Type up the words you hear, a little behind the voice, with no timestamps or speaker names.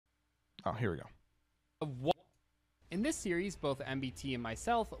Oh, here we go. In this series, both MBT and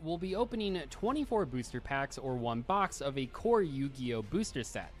myself will be opening 24 booster packs or one box of a core Yu-Gi-Oh booster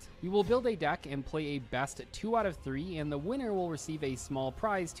set. We will build a deck and play a best 2 out of 3, and the winner will receive a small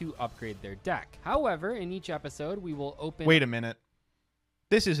prize to upgrade their deck. However, in each episode, we will open... Wait a minute.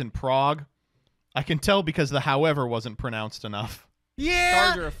 This isn't Prague. I can tell because the however wasn't pronounced enough.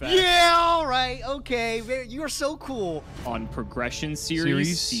 Yeah, yeah, all right, okay. You're so cool. On Progression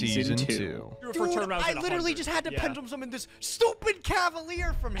Series Season 2. Dude, I literally just had to pendulum summon this stupid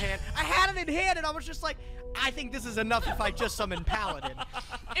Cavalier from hand. I had it in hand, and I was just like, I think this is enough if I just summon Paladin.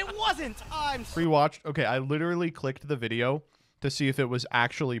 It wasn't. Pre-watched. Okay, I literally clicked the video to see if it was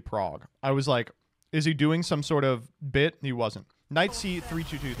actually Prague. I was like, is he doing some sort of bit? He wasn't. Knight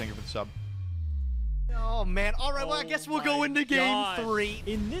C322, thank you for the sub. Oh, man. All right, well, I guess we'll go into game 3.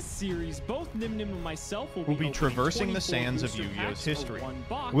 In this series, both Nim and myself will be traversing the sands of Yu-Gi-Oh's history.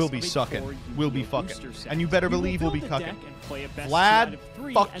 We'll be sucking. We'll be fucking. And you better believe we'll be cucking. Vlad,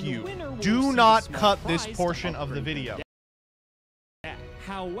 fuck you. Do not cut this portion of the video.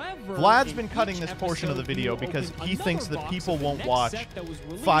 However, Vlad's been cutting this portion of the video because he thinks that people won't watch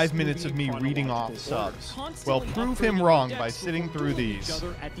 5 minutes of me reading off subs. Well, prove him wrong by sitting through these.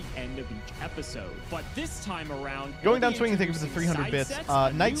 At the end of each episode. But this time around, Going down swinging, thank you for the 300 bits.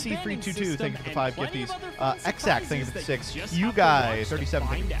 Knight C322, thank you for the 5 gifties. Xac, thank you for the 6. You Guy, 37,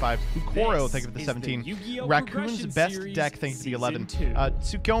 thank you for the 5. Ukoro, thank you for the 17. Raccoon's Best Deck, thank you for the 11.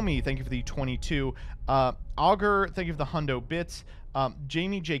 Tsukomi, thank you for the 22. Augur, thank you for the hundo bits.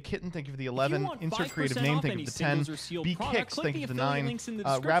 Jamie J. Kitten, thank you for the 11. Insert creative name, thank you for the 10. B. Kicks, thank you for the 9.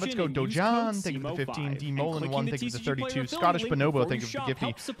 Rabbits Go Dojan, thank you for the 15. D. Molan 1, thank you for the 32. Scottish Bonobo, thank you for the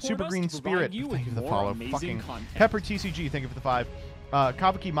gifty. Super Green Spirit, thank you for the follow. Fucking Pepper TCG, thank you for the 5.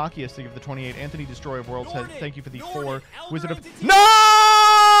 Kavaki Machias, thank you for the 28. Anthony Destroyer of Worlds, thank you for the 4. Wizard of...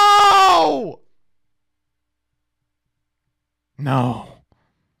 No! No.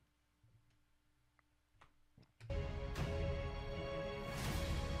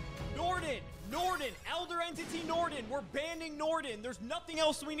 Norden, Elder Entity Norden. We're banning Norden. There's nothing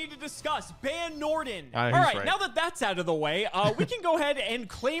else we need to discuss. Ban Norden. All right, now that that's out of the way, we can go ahead and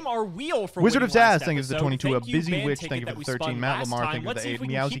claim our wheel for Wizard of Zaz, thank you for the 22. A Busy Witch, thank you for the 13. Matt Lamar, thank you for the 8.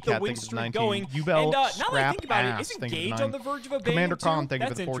 Meowsy Cat, thank you for the 19. Ubel, Scrap Ass, thank you for the 9. Commander Khan, thank you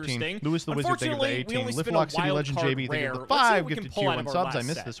for the 14. Lewis the Wizard, thank you for the 18. Liftlock City Legend JB, thank you for the 5. Gifted tier 1 subs. I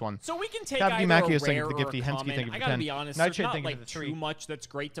missed this one. So we can take Kavaki Machias, thank you for the gifty. Hensky, thank you for the 10. I gotta be honest, there's not like too much that's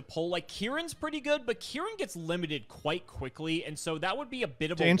great to pull. Like Kieran's pretty good, but Kieran gets limited quite quickly, and so that would be a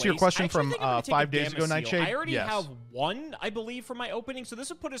bit of a waste. To answer your question from 5 days ago, Nightshade, I already have 1, I believe, for my opening, so this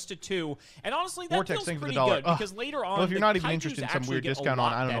would put us to 2. And honestly, that Vortex, feels pretty good because later on, well, if you're not even interested in some weird discount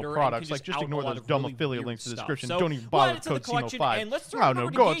on, I don't know, products, like just ignore those dumb affiliate links in the description. Don't even bother with code CMO5. I don't know,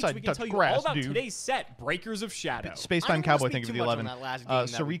 go outside and touch grass, dude. Today's set, Breakers of Shadow. Spacetime Cowboy, thank you for the 11.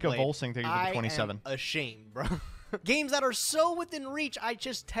 Sarika Volsing, thank you for the 27. I am ashamed, bro. Games that are so within reach, I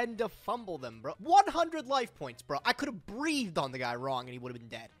just tend to fumble them, bro. 100 life points, bro. I could have breathed on the guy wrong and he would have been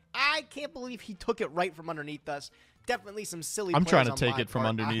dead. I can't believe he took it right from underneath us. Definitely some silly I'm trying to on take my it from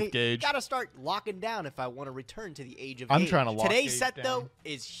part. underneath, Gage. Gotta start locking down if I want to return to the age of I'm Gage. trying to lock Today's Gage set, down. though,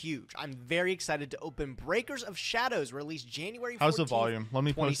 is huge. I'm very excited to open Breakers of Shadows, released January 14th, How's the volume? Let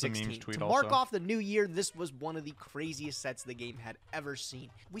me post the memes tweet to also. mark off the new year, this was one of the craziest sets the game had ever seen.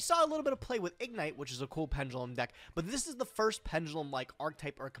 We saw a little bit of play with Ignite, which is a cool Pendulum deck, but this is the first Pendulum-like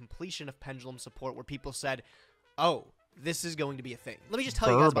archetype or completion of Pendulum support where people said, oh, this is going to be a thing. Let me just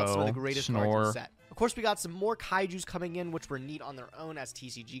tell you guys about some of the greatest cards in the set. Of course, we got some more Kaijus coming in, which were neat on their own as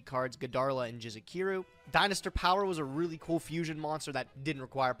TCG cards, Godarla and Jizukiru. Dinosaur Power was a really cool fusion monster that didn't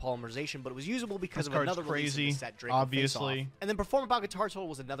require polymerization, but it was usable because of another release in the set, obviously. And then Perform Pow Guitar Tool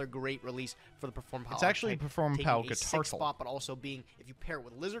was another great release for the Perform Pow. It's actually Perform Pow Guitar Tool. Spot, but also being, if you pair it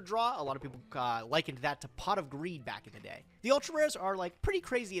with Lizard Draw, a lot of people likened that to Pot of Greed back in the day. The Ultra Rares are like pretty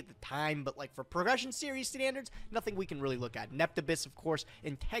crazy at the time, but like for Progression Series standards, nothing we can really look at. Neptibus, of course,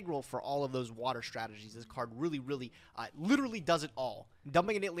 integral for all of those water strategies. This card really, literally does it all.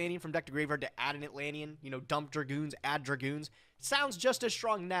 Dumping an Atlantean from deck to graveyard to add an Atlantean, you know, dump Dragoons, add Dragoons. Sounds just as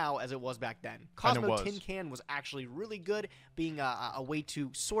strong now as it was back then. Cosmo Tin Can was actually really good, being a way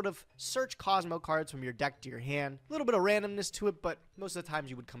to sort of search Cosmo cards from your deck to your hand. A little bit of randomness to it, but most of the times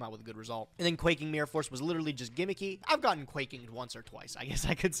you would come out with a good result. And then Quaking Mirror Force was literally just gimmicky. I've gotten Quaking once or twice, I guess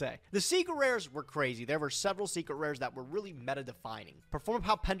I could say. The secret rares were crazy. There were several secret rares that were really meta-defining. Perform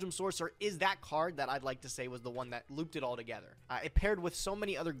Pow Pendulum Sorcerer is that card that I'd like to say was the one that looped it all together. It paired with so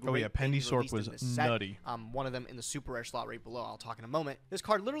many other great Pendy Sork was nutty. One of them in the super rare slot right below. I'll talk in a moment. This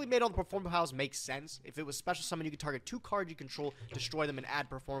card literally made all the Performer Pals make sense. If it was special summon, you could target 2 cards you control, destroy them, and add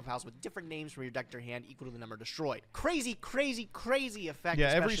Performer Pals with different names from your deck to your hand equal to the number destroyed. Crazy, crazy, crazy effect.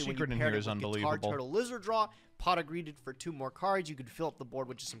 Yeah, every secret in here is unbelievable. Guitar Turtle Lizard Draw. Pot of greed for 2 more cards. You could fill up the board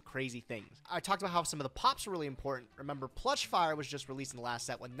with just some crazy things. I talked about how some of the pops are really important. Remember, Plush Fire was just released in the last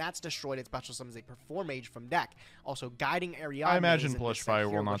set. When that's destroyed, it special summons a Perform Mage from deck. Also, Guiding Ariadne. I imagine Plush Fire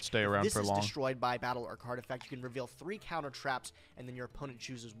will not stay around for long. This is destroyed by battle or card effect. You can reveal 3 counter traps, and then your opponent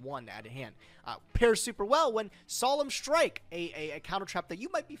chooses 1 to add to hand. Pairs super well when Solemn Strike, a counter trap that you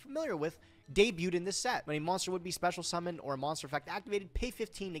might be familiar with, debuted in this set. When a monster would be special summoned or a monster effect activated, pay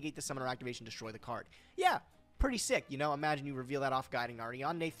 15, negate the summoner activation, destroy the card. Yeah. Pretty sick, you know. Imagine you reveal that off Guiding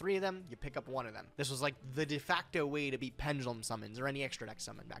Ariadne, 3 of them, you pick up 1 of them. This was like the de facto way to beat Pendulum summons or any extra deck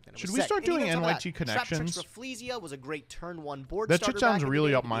summon back then. Should we start doing NYT connections? Rafflesia was a great turn 1 board that shit sounds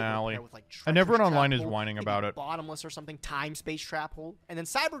really up my alley. And everyone online is whining about it. Bottomless or something, Time Space Trap Hole. And then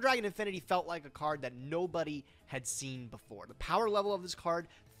Cyber Dragon Infinity felt like a card that nobody had seen before. The power level of this card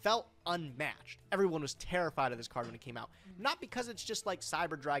felt unmatched. Everyone was terrified of this card when it came out. Not because it's just like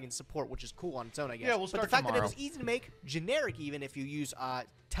Cyber Dragon support, which is cool on its own, I guess. Yeah, we'll start but the fact tomorrow. that it was easy to make, generic even if you use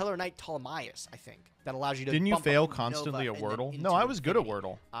Teller Knight Ptolemaeus, I think. That allows you to Didn't you bump fail up constantly at Nova Wordle? and No, then I was good at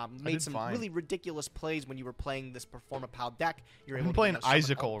Infinity. Wordle. Made some really ridiculous plays when you were playing this Performer Pal deck. You're I've able been playing to summon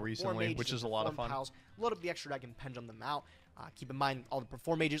Icicle all the recently, Perform Mages which and is a lot of Perform fun. Pals, load up the extra deck and pendulum them out. Keep in mind, all the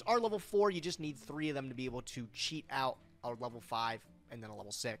Perform Mages are level 4. You just need 3 of them to be able to cheat out a level 5 and then a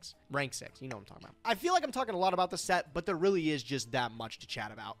level 6. Rank 6. You know what I'm talking about. I feel like I'm talking a lot about the set, but there really is just that much to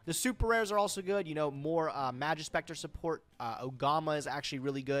chat about. The super rares are also good. You know, more Magispector support. Ogama is actually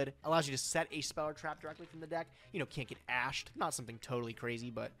really good. Allows you to set a spell or trap directly from the deck. You know, can't get ashed. Not something totally crazy,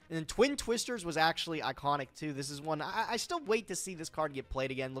 but... And then Twin Twisters was actually iconic, too. This is one... I still wait to see this card get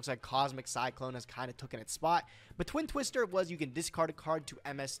played again. Looks like Cosmic Cyclone has kind of taken its spot. But Twin Twister was you can discard a card to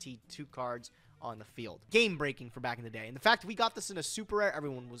MST 2 cards on the field. Game breaking for back in the day. And the fact we got this in a super rare,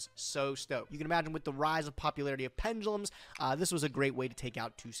 everyone was so stoked. You can imagine with the rise of popularity of pendulums, this was a great way to take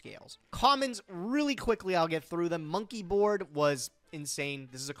out 2 scales. Commons, really quickly, I'll get through them. Monkey Board was insane.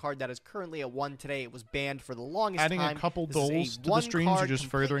 This is a card that is currently at 1 today. It was banned for the longest time. Adding a couple doles to the streams, you're just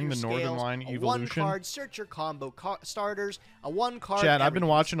furthering the Northern Line evolution. 1 card, search your combo starters. A 1 card. Chad, I've been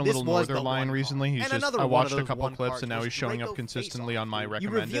watching a little Northern Line recently. He's just, I watched a couple clips and now he's showing up consistently on my recommended.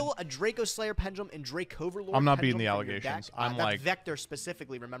 You reveal a Draco Slayer Pendulum and Drake Overlord. I'm not beating the allegations. I'm like Vector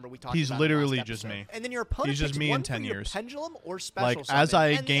specifically. Remember we talked. He's about literally just me. And then your opponent he's just me in 10 years. years. Pendulum or special like as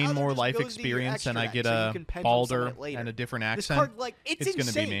I gain more life experience and I get a balder and a different accent, it's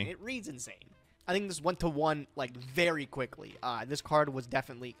gonna be me. It reads insane. I think this went to 1 like very quickly. This card was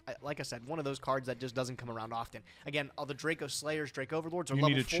definitely, like I said, one of those cards that just doesn't come around often. Again, all the Draco Slayers, Drake Overlords are you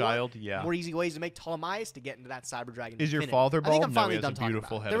level need a 4. child, yeah. More easy ways to make Ptolemaeus to get into that Cyber Dragon. Is your Infinity. father bald? I think I'm finally no, he has done a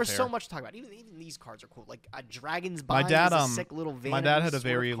beautiful head There was of so hair. much to talk about. Even these cards are cool. Like a Dragon's Bind my dad, is a sick little my dad had a sort of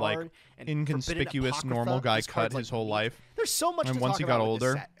very like card, and inconspicuous Forbidden normal Apocrypha, guy this cut card's, his like, whole life. There's so much and to once talk he got about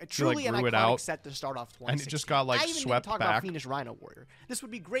older, with this set. he like Truly an grew it iconic out, set to start off 2016. and it just got like I even swept talk back. about Fiendish Rhino Warrior. This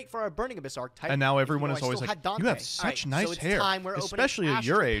would be great for our Burning Abyss archetype. And now if everyone you know is I always still like, had Dante. you have such nice so it's hair, time we're especially opening at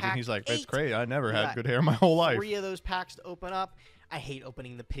your Astro age. Pack And he's like, that's 8. great. I never had Yeah. good hair my whole life. 3 of those packs to open up. I hate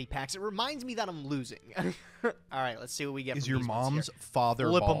opening the pity packs. It reminds me that I'm losing. All right, let's see what we get. Is from your these ones mom's here. father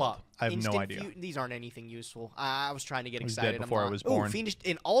Flip bald? them up. I have Instant no idea. These aren't anything useful. I was trying to get He was excited. dead before I was born. Fiendish,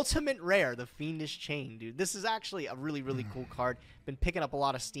 an ultimate rare, the Fiendish Chain, dude. This is actually a really, really cool card. Been picking up a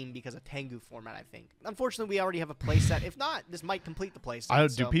lot of steam because of Tengu format, I think. Unfortunately, we already have a playset. If not, this might complete the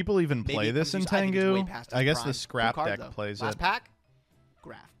playset. Do people even maybe play it this in comes used- I think it's way Tengu? past I its guess prime. the scrap Cool card, deck though. plays Last it. pack,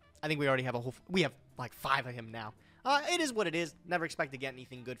 Graph. I think we already have a whole. We have like 5 of him now. It is what it is. Never expect to get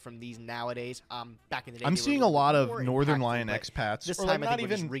anything good from these nowadays. Back in the day, I'm they were seeing a a little lot bit of more Northern impactful, Lion but expats, This or time, like I not think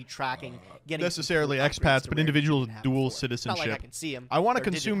we're even just retracking, getting necessarily some cool upgrades expats, to but rare individuals we didn't have dual before. It's not like I citizenship. can see 'em. I want to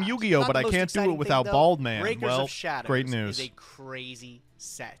They're consume digital. Yu-Gi-Oh, Not but the I most can't do exciting it without thing, though. Bald Man. Breakers Well, of Shadows great is news. a crazy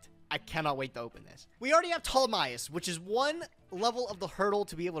set. I cannot wait to open this. We already have Ptolemaeus, which is 1 level of the hurdle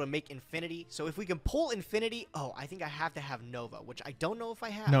to be able to make Infinity. So if we can pull Infinity, I think I have to have Nova, which I don't know if I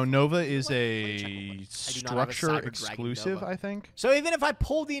have. No, Nova is Let me a check real quick. I do not have a structure Cyber Dragon exclusive, Nova. I think. So even if I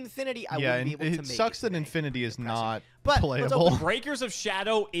pulled the Infinity, I Yeah, wouldn't be and able to it make sucks it that today. Infinity is not But let's playable. open Breakers of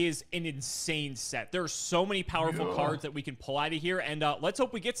Shadow is an insane set. There are so many powerful cards that we can pull out of here, and let's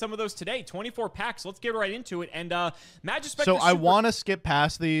hope we get some of those today. 24 packs. Let's get right into it. And Magispector. So I want to skip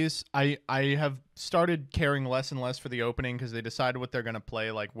past these. I have started caring less and less for the opening because they decided what they're going to play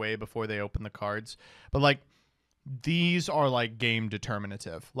like way before they open the cards. But like these are like game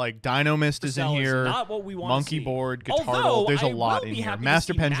determinative. Like Dino Mist is in Cell here. not what we want Monkey to see. Board, Guitar. Although, There's a I lot will in be here. happy to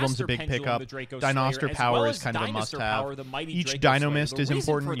Master see Pendulum's Master a big Pendulum, pickup. the Draco Dinosaur Slayer, as Power well is as kind of a Dinosaur must-have. Power, the mighty Each Draco Dino Slayer. Mist The is reason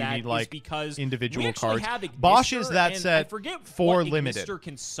important. for You that need is like because we individual actually cards. have Bosch Ignister, is that and set I forget for what limited. Ignister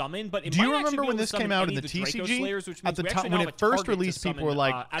can summon, but it Do you might actually remember be when able to this came summon out any in the of Draco TCG? Slayers, which At means the we time actually when now it have a first target to released, people summon, were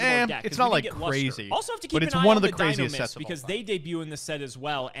like, out of our deck, it's 'cause not we like didn't get Luster. crazy. Also have to keep But an it's eye one on of the the Dino craziest Mist sets of all because time. they debut in the set as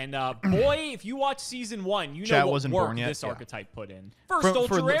well. And boy, if you watch season 1, you Chat know what wasn't work born yet, this yeah. archetype put in. First,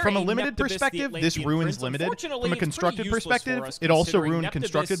 Ultra Rare, From a a limited Neptibus, the perspective, this Atlantean ruins Prince. limited. Unfortunately, From a it's pretty constructed useless perspective, for us, it also considering ruined Neptibus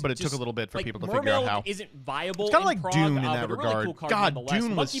constructed, but it took just, a little bit for like, people to figure out Mermaid how. isn't viable It's kind of in like Prague, Dune in but that a really regard. cool card God, nonetheless. Dune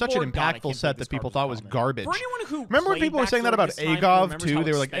was Monkey such an Board, God, I impactful can't set believe that this people card thought was was common. garbage. For anyone who Remember when played people were saying that Backdoor about this time, Agov remembers too? how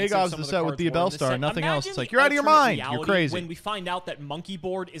They were like, expensive Agav's some the of set with cards the were in Bell the Star, set. nothing else. Imagine It's like, the you're out of your alternate mind. You're reality crazy. when we find out that Monkey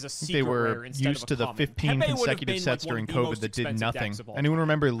Board is a They secret were rare instead used of to a the common. 15 Pepe would have consecutive been, sets like, one during of the COVID most that did expensive nothing. decks of all Anyone time.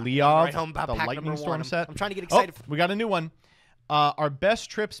 remember Right Leov, home about the pack Lightning number Storm one. set? I'm trying to get Oh, excited we got a new one. Our best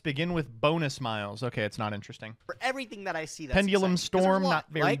trips begin with bonus miles. Okay, it's not interesting. for everything that I see. That's Pendulum exciting, 'cause there's a Storm, lot, not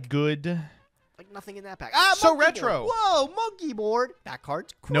very like, good. Like nothing in that pack. Ah, So Monkey retro. Board. Whoa, Monkey Board. That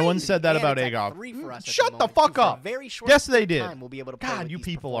card's crazy. No one said that And about it's at Agov. 3 for us at Shut the moment, fuck too. For a up. very short Yes, they did. time, we'll be able to play God, with you these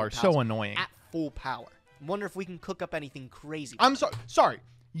people are performance so powers annoying. At full power. Wonder if we can cook up anything crazy. I'm sorry.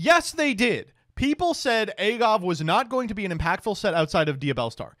 Yes, they did. People said Agov was not going to be an impactful set outside of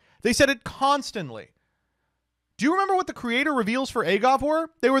Diabellstar. They said it constantly. Do you remember what the creator reveals for Agov were?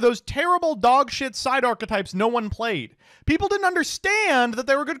 They were those terrible dog shit side archetypes no one played. People didn't understand that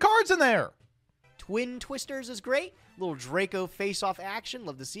there were good cards in there. Twin Twisters is great. Little Draco face-off action.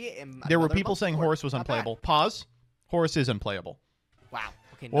 Love to see it. And There were another people Monkey saying Board. Horus was Not bad. unplayable. Pause. Horus is unplayable. Wow.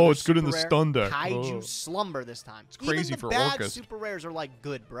 Okay, Oh, another it's good in the super rare stun deck. Kaiju Oh. Slumber this time. It's crazy Even for the bad Orcas. super rares are like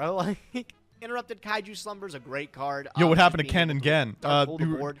good, bro. Like Interrupted Kaiju Slumber is a great card. Yo, what Just happened to being Ken able and to Gen? dark hole the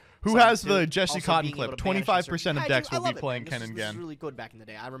board, Who summon has two. the Jesse Also Cotton being clip? able to banish 25% of Kaiju, decks I will be love it, playing man. Ken This and was Gen. really good back in the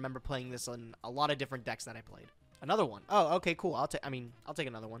day. I remember playing this on a lot of different decks that I played. Another one. Oh, okay, cool. I'll take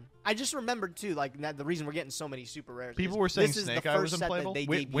another one. I just remembered too, like the reason we're getting so many super rares. People is were saying this is Snake the Eye was first set that unplayable? they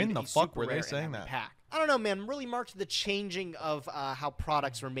When debuted the a fuck super were they rare in saying every that? pack. I don't know, man. Really marked the changing of how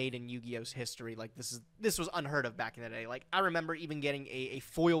products were made in Yu-Gi-Oh's history. Like this was unheard of back in the day. Like I remember even getting a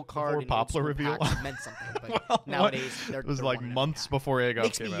foil card in Poplar old school reveal? packs meant something. But Well, nowadays it was they're like one in every months pack. before Agov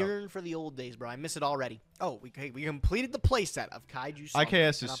Makes came me out. yearn for the old days, bro. I miss it already. Oh, we completed the playset of Kaiju. Slumber. IKS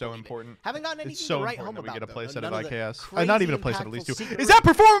is Cannot so believe it. important. Haven't gotten anything It's so to write important home that we get a about, though. playset None of the IKS. Not even a crazy playset, at least impactful two. secret Is that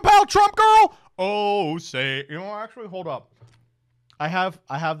rares. Performance Pal Trump Girl? Oh, say actually, hold up. I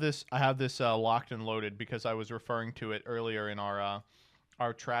have this locked and loaded because I was referring to it earlier in our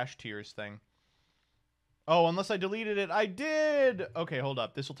trash tiers thing. Oh, unless I deleted it, I did. Okay, hold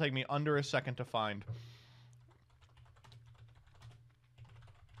up. This will take me under a second to find.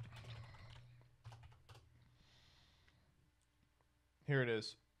 Here it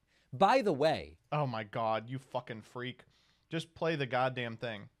is. By the way, Oh my god, you fucking freak. Just play the goddamn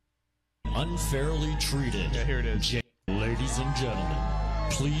thing. Unfairly treated. Yeah, here it is. Ladies and gentlemen,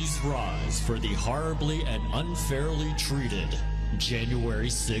 please rise for the horribly and unfairly treated January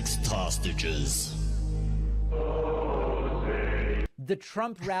 6th hostages. the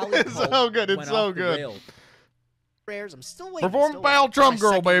Trump rally It's cult so good, it's went so off the good. rails. Rares. I'm still waiting. Perform still Battle waiting. Drum My Girl,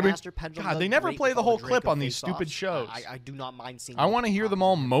 second baby. Master Pendulum God, they does never great play with the all whole the clip Draco on these face-offs. stupid shows. I do not mind seeing. I want to hear them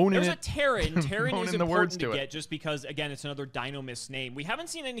all moaning There's a it. Terran. Terran is Moaning the words important to to it. get just because, again, it's another Dino Mist name. We haven't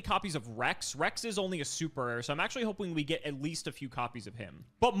seen any copies of Rex. Rex is only a super rare, so I'm actually hoping we get at least a few copies of him.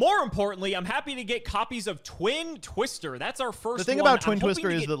 But more importantly, I'm happy to get copies of Twin Twister. That's our first one. The thing about I'm Twin hoping Twister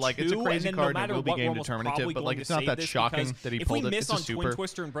to is get that, like, it's a two, crazy and then card no and it matter will be what, game we're almost determinative, probably but, like, going it's to not save that this shocking because that he if we pulled it. miss It's a on super. Twin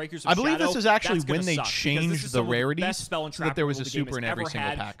Twister and Breakers of I believe Shadow, this is actually that's gonna when they suck, because changed this is the some of rarities best spell and so that trap there was removal a the game super in has every ever single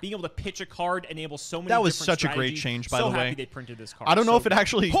had. pack. Being able to pitch a card enables so many That was different such a great strategies. change, by so the way. happy they printed this card. I don't know So if it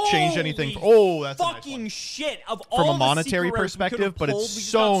actually good. changed anything. Holy Oh, that's a nice fucking one. shit. Of From all a the monetary secret rares we could've perspective, but pulled, it's we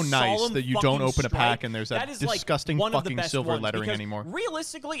just so got nice Solemn that you don't fucking open a pack Strike. and there's that is, like, disgusting one of the fucking best silver ones, lettering because anymore.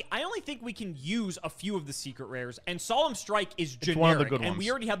 Realistically, I only think we can use a few of the secret rares, and Solemn Strike is generic. one of the good and ones.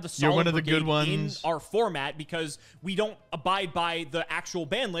 we already have the You're Solemn one of the good Brigade in ones. our format because we don't abide by the actual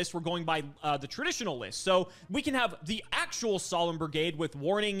ban list. We're going by the traditional list. So we can have the actual Solemn Brigade with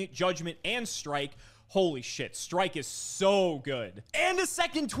Warning, Judgment, and Strike. Holy shit, Strike is so good. And a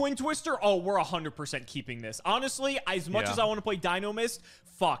second Twin Twister. Oh, we're 100% keeping this. Honestly, as much Yeah. as I want to play Dino Mist,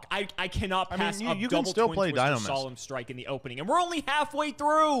 fuck, I cannot pass mean, up you can double still Twin play Twister Dino Mist. Solemn Strike in the opening. And we're only halfway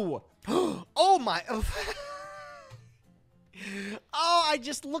through. Oh my! Oh, I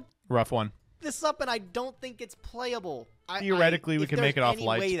just looked Rough one. this up and I don't think it's playable. Theoretically, we if can make it there's off any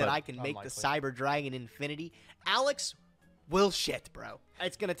lights, way that but I can make the unlikely. Cyber Dragon Infinity. Alex, will shit, bro.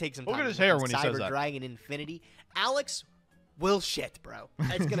 It's going to take some time. Look at his hair when he says that. Cyber Dragon Infinity. Alex will shit, bro.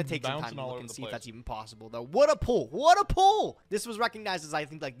 It's going to take some time Bouncing to all look over and the see if place. that's even possible, though. What a pull. What a pull. This was recognized as, I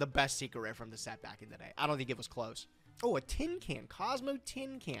think, like the best secret rare from the set back in the day. I don't think it was close. Oh, a tin can. Cosmo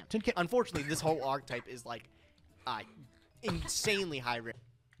tin can. Tin can. Unfortunately, this whole archetype is like insanely high rare.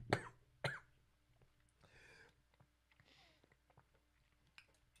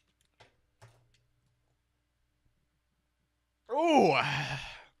 Ooh.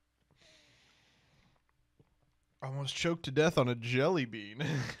 Almost choked to death on a jelly bean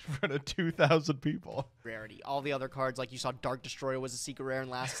in front of 2,000 people. Rarity. All the other cards, like you saw, Dark Destroyer was a secret rare in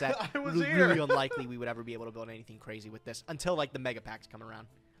last set. I was really, here. really unlikely we would ever be able to build anything crazy with this until like the mega packs come around.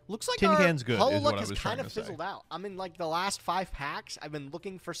 Looks like Tin our Can's good, Hollow is what Luck I has was kind trying of to say. fizzled out. I mean, like the last 5 packs, I've been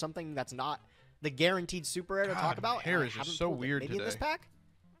looking for something that's not the guaranteed super rare to God, talk about. my hair and I is just haven't so pulled it. weird Maybe in this today. pack?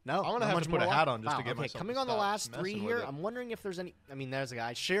 No, I'm gonna not have much to put more a luck? hat on just to Wow, get okay, myself coming to on the stop last 3 messing here, with it. I'm wondering if there's any. I mean, there's a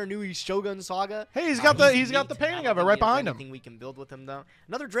guy, Shiranui Shogun Saga. Hey, he's got he's got neat. the I painting don't of it think right there's behind him. anything we can build with him though.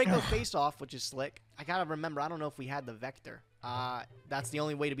 Another Draco face-off, which is slick. I gotta remember. I don't know if we had the Vector. That's the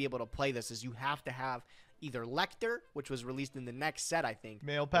only way to be able to play this is you have to have either Lecter, which was released in the next set, I think.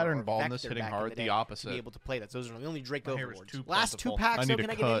 Male pattern or baldness Vector hitting back in hard, the the day opposite. To be able to play that. Those are the only Draco My hair is awards. too Last 2 plentiful. packs, I though, need can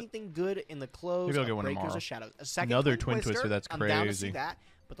to I get cut. anything good in the close Maybe I'll of get one Breakers tomorrow. of Shadows? A second Another Twin Twister, that's I'm down to see crazy. that.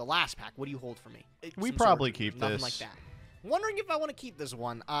 But the last pack, what do you hold for me? We Some probably sorcery, keep nothing this. like that. Wondering if I want to keep this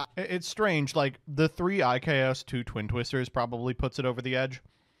one. It's strange. Like the 3 IKS 2 Twin Twisters probably puts it over the edge.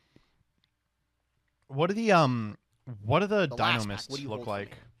 What do the last Dino pack, Mists what do you look hold for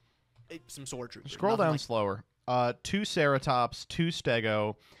like? Some sword troopers. Scroll nothing down like slower. 2 Ceratops, 2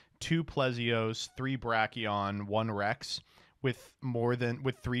 Stego, 2 Plesio's, 3 Brachion, 1 Rex with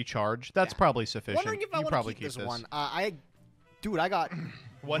 3 charge. That's Yeah. probably sufficient. Wondering if I you want to probably keep this this one. Dude, I got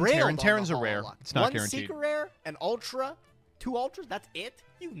 1 railed Terran. on the Terran's a Hollow rare. Luck. It's not 1 guaranteed. secret rare, an ultra, 2 ultras. That's it.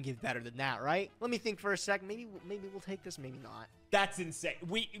 You can give better than that, right? Let me think for a sec. Maybe we'll take this. Maybe not. That's insane.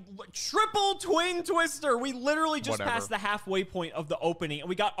 Triple Twin Twister. We literally just Whatever. passed the halfway point of the opening, and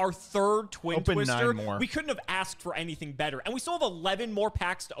we got our 3rd Twin Open Twister. 9 more. We couldn't have asked for anything better, and we still have 11 more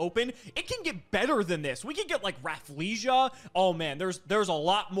packs to open. It can get better than this. We could get like Rafflesia. Oh man, there's a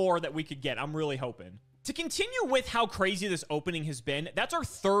lot more that we could get. I'm really hoping. To continue with how crazy this opening has been, that's our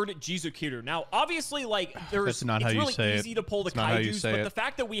 3rd Jizukiru. Now, obviously, like, That's not it's how you really say it. easy to pull the That's not how you kaijus, say but it. the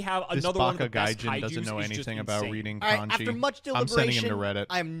fact that we have This another one of the Baka best Gaijin kaijus doesn't know is just anything about insane. reading All right, kanji. after much I'm sending him deliberation, to Reddit.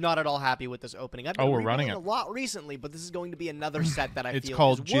 I am not at all happy with this opening. I've been Oh, we're running re-rolling it. a lot recently, but this is going to be another set that I It's feel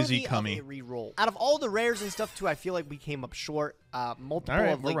called is worthy Jizzy of Kami. a re-roll. Out of all the rares and stuff, too, I feel like we came up short. Multiple All right,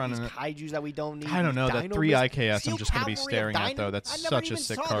 of we're like these running it. kaijus that we don't need. I don't know, these that Dino 3 Mist- IKS I'm Steel just gonna be Cavalry of staring at, Dino- though. That's I never such a even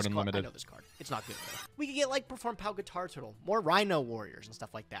sick saw card this in I Limited. know this card. It's not good. Though. We could get like Perform Pal Guitar Turtle, more Rhino Warriors and stuff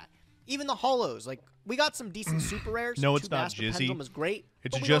like that. Even the holos, like we got some decent super rares. No, it's 2 not Master Jizzy. Pendulum is great.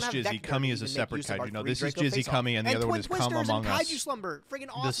 It's but we just don't have Jizzy. Vector Kami to is a even make separate use of our kaiju. No, 3 this is Draco Jizzy face-offs. Kami, and the other one Twin is Come Twisters Among and Us. Kaiju Slumber, friggin'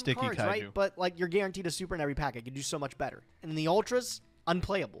 awesome sticky cards, kaiju. right? But like you're guaranteed a super in every pack. I could do so much better. And then the ultras,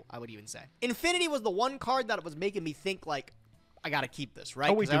 unplayable. I would even say. Infinity was the one card that was making me think like, I gotta keep this, right?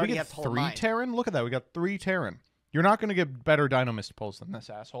 Oh wait, 'Cause I did we already get have Total 3 Mind. Terran? Look at that. We got 3 Terran. You're not going to get better Dino Mist pulls than this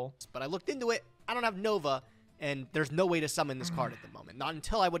asshole. But I looked into it. I don't have Nova, and there's no way to summon this card at the moment. Not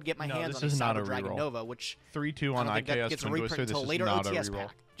until I would get my No, hands this on is a not Cyber a Dragon reroll. Nova, which 3-2 I on don't think that IKS gets a Twin reprint Twister. This until is later not a OTS reroll.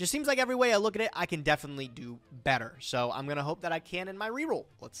 pack. Just seems like every way I look at it, I can definitely do better. So I'm going to hope that I can in my reroll.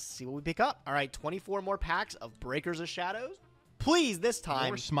 Let's see what we pick up. All right, 24 more packs of Breakers of Shadows. Please, this time,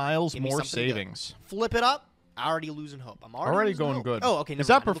 More smiles, give me more something good. savings. Flip it up. Already losing hope. I'm already losing going hope. good. Oh, okay. Is never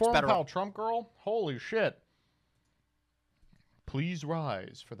that mind. It looks Perform better Pal up. Trump Girl? Holy shit. Please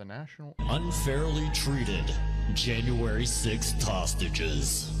rise for the national... Unfairly treated. January 6th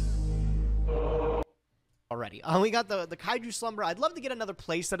hostages. Already. We got the Kaiju Slumber. I'd love to get another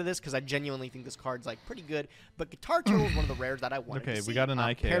play set of this because I genuinely think this card's like pretty good. But Guitar Turtle is one of the rares that I wanted Okay, to we see. got an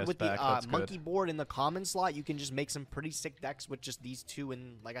IKS paired with back, the that's good. Monkey Board in the common slot, you can just make some pretty sick decks with just these 2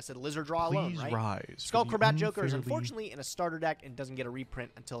 and, like I said, Lizard Draw alone, Please right? rise. Skull for the Crobat Joker is unfairly- unfortunately in a starter deck and doesn't get a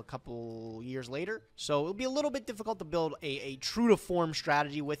reprint until a couple years later. So it'll be a little bit difficult to build a true-to-form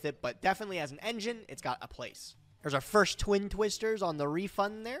strategy with it, but definitely as an engine, it's got a place. There's our first Twin Twisters on the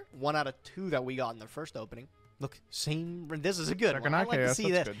refund there. 1 out of 2 that we got in the first opening. Look, same. This is a good one. Second I like to IKS,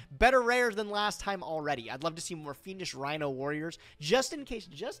 see that's this. good. Better rares than last time already. I'd love to see more Fiendish Rhino Warriors. Just in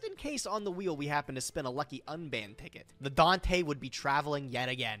case on the wheel we happen to spin a lucky unbanned ticket. The Dante would be traveling yet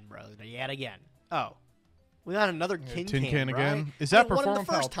again, bro. Yet again. Oh. We got another Tin Tin Can bro. again? Is I that won him the Perform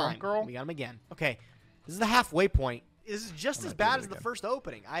Pal first Trump time. Girl? We got him again. Okay. This is the halfway point. This is just I'm as gonna do bad it as the again. first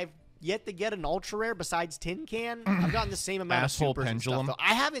opening. I've yet to get an ultra rare besides Tin Can. I've gotten the same amount Asshole of supers and stuff, Pendulum. though.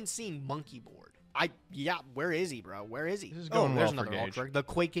 I haven't seen Monkey Board. Yeah, where is he, bro? Where is he? This is going there's well for another Gage. Ultra. The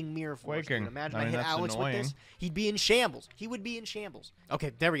Quaking Mirror Force. Quaking. Dude. Imagine I mean, I hit that's Alex annoying. with this. He'd be in shambles. He would be in shambles.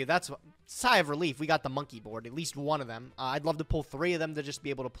 Okay, there we go. That's sigh of relief. We got the monkey board, at least one of them. I'd love to pull 3 of them to just be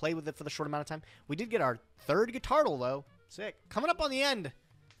able to play with it for the short amount of time. We did get our 3rd Guitardle, though. Sick. Coming up on the end.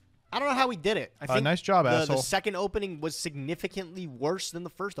 I don't know how we did it. I think nice job, the asshole. second opening was significantly worse than the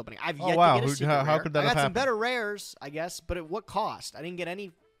first opening. I've yet wow. to get a secret How rare. could that I got have some happened? better rares, I guess, but at what cost? I didn't get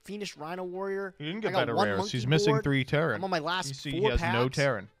any Fiendish Rhino Warrior. He didn't I get got better one rares. monkey He's missing board. 3 Terran. I'm on my last You see, 4 he has packs. no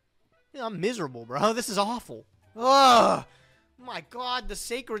Terran. Yeah, I'm miserable, bro. This is awful. Ugh. My God, the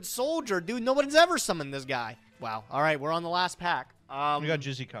Sacred Soldier. Dude, no one's ever summoned this guy. Wow. All right, we're on the last pack. We got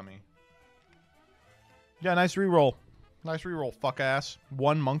Jizzy coming. Yeah, nice reroll. Nice reroll, fuck ass.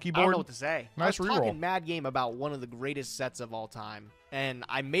 1 monkey I board. don't know what to say. Nice I was reroll. talking mad game about one of the greatest sets of all time, and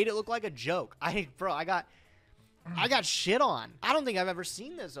I made it look like a joke. I got shit on. I don't think I've ever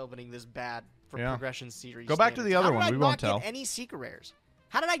seen this opening this bad for Yeah. Progression Series. Go back to the standards. other How one. did We I won't not tell. get any secret rares?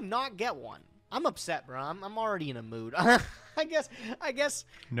 How did I not get one? I'm upset, bro. I'm already in a mood. I guess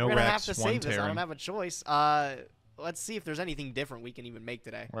No we're gonna have Rex, to 1 save this. I Terran. don't have a choice. Let's see if there's anything different we can even make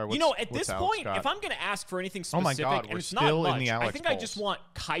today. Right, You know, what's- at this what's Alex point, got? if I'm going to ask for anything Oh my specific, God, and we're it's still not in much, the Alex I think I just polls. want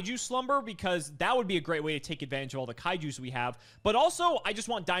Kaiju Slumber because that would be a great way to take advantage of all the Kaijus we have. But also, I just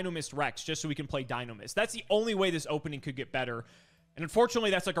want Dynomist Rex just so we can play Dynomist. That's the only way this opening could get better. And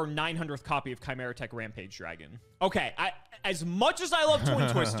unfortunately, that's like our 900th copy of Chimera Tech Rampage Dragon. Okay, as much as I love Twin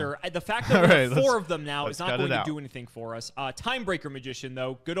Twister, the fact that we have Alright, 4 of them now let's is not cut going it to out. do anything for us. Timebreaker Magician,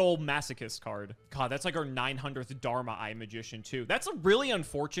 though, good old Masochist card. God, that's like our 900th Dharma Eye Magician, too. That's really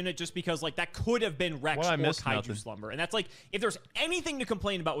unfortunate just because, like, that could have been Rex Well, I or missed Kaiju nothing. Slumber. And that's like, if there's anything to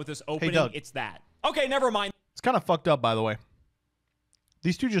complain about with this opening, Doug. it's that. Okay, never mind. It's kind of fucked up, by the way.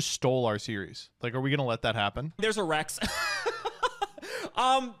 These 2 just stole our series. Like, are we going to let that happen? There's a Rex.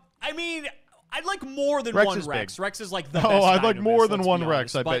 I mean, I'd like more than Rex one is Rex. big. Rex is like the Oh, best I'd like Dynomist, more than let's one be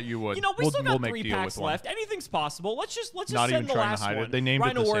Rex. honest. I But, bet you would. You know, we We'll- still we'll got make 3 deal packs with one. left. Anything's possible. Let's just Not send even the trying to last hide it. one. They named it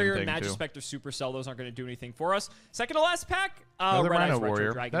Rhino the same Warrior thing, and too. Magispector Supercell. Those aren't going to do anything for us. Second to last pack. Another Red Rhino Eyes Retro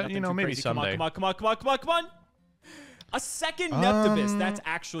Warrior. Dragon. That, Nothing you know, too maybe crazy. someday. Come on. A second Neptibus. That's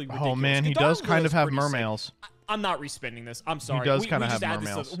actually ridiculous. Oh, man, he Guitar does kind of Will's have pretty sick. mermails. I'm not respinning this. I'm sorry. does We kinda just have add this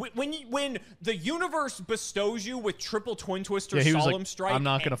mermails. to- when the universe bestows you with triple Twin Twister Yeah, he was like, Solemn Strike, I'm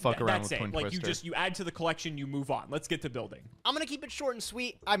not gonna and fuck around that's with it. Twin Like Twister. you add to the collection, you move on. Let's get to building. I'm gonna keep it short and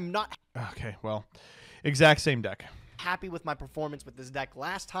sweet. I'm not Okay, well, exact same deck. happy with my performance with this deck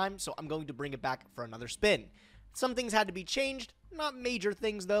last time, so I'm going to bring it back for another spin. Some things had to be changed. Not major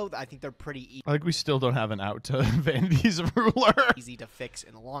things, though. I think they're pretty I think we still don't have an out to Vandy's ruler. easy to fix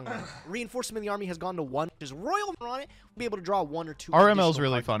in the long run. Reinforcement of the army has gone to 1, which is royal on it. We'll be able to draw 1 or 2 RML is additional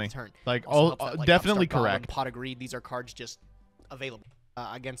really cards funny. each turn. Like, Also all helps that, like, definitely Upstart Goblin, correct. Pot of Greed, these are cards just available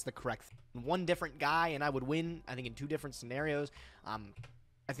against the correct thing. One different guy, and I would win, I think, in 2 different scenarios.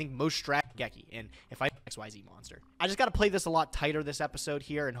 I think most strat Geki, and if I XYZ monster. I just got to play this a lot tighter this episode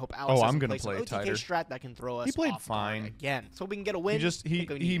here and hope Alex I'm doesn't gonna play some play OTK tighter. strat that can throw us He played off guard fine. again. So we can get a win. He just I think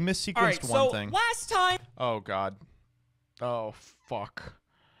we he need it. missequenced All right, one so thing. last time. Oh god. Oh fuck.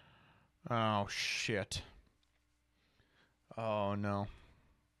 Oh shit. Oh no.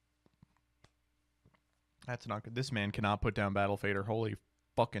 That's not good. This man cannot put down Battle Fader. Holy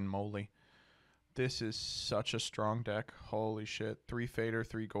fucking moly. This is such a strong deck. Holy shit. 3 Fader,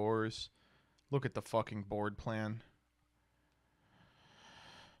 3 Gores. Look at the fucking board plan.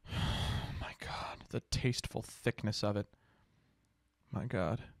 My god. The tasteful thickness of it. My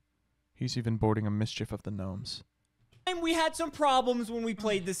god. He's even boarding a Mischief of the Gnomes. We had some problems when we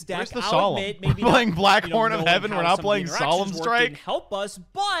played this deck. Where's the I'll Solemn? admit, We're maybe playing not, Black you know, Horn of knowing Heaven, how we're not some of the playing interactions Solemn worked Strike? didn't help us,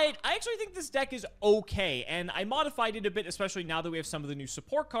 but I actually think this deck is okay, and I modified it a bit, especially now that we have some of the new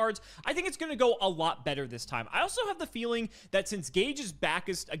support cards. I think it's going to go a lot better this time. I also have the feeling that since Gage's back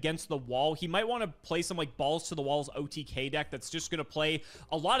is against the wall, he might want to play some like balls to the walls OTK deck that's just going to play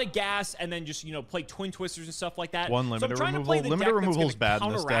a lot of gas and then just, you know, play Twin Twisters and stuff like that. One So I'm limiter trying to play the removal. deck Limiter that's removal's gonna bad in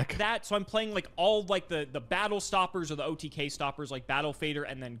this counteract deck. that. So I'm playing like all like the battle stoppers or the OTK stoppers like Battle Fader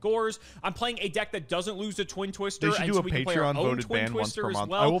and then Gores. I'm playing a deck that doesn't lose a Twin Twister. They should and do so a we can play our Patreon own voted Twin ban once Twister per as month.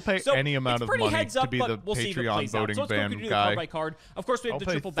 well. I will pay So any amount it's of pretty money heads to up, be but the we'll see if it Patreon plays out. voting So let's go ban through the guy. card by card. Of course, we have I'll the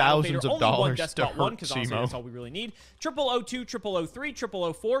pay triple Battle Fader. thousands of Only one dollars Death to Spot 1 hurt because honestly Zemo. that's all we really need. 002, 003,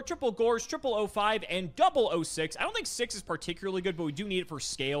 004, triple Gores, 005, and 006. I don't think 6 is particularly good, but we do need it for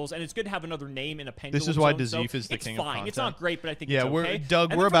scales, and it's good to have another name in a pendulum. This is why zone, so Dazif is the it's king of fine. It's content. not great, but I think Yeah, it's okay.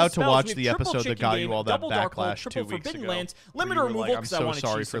 Doug, And we're then for the about to spells, watch we have the triple episode that Chicken got Game, you all that double Dark Hole, backlash triple 2 weeks Forbidden Twin ago, Lance, where limiter you were removal like, I'm because I so want to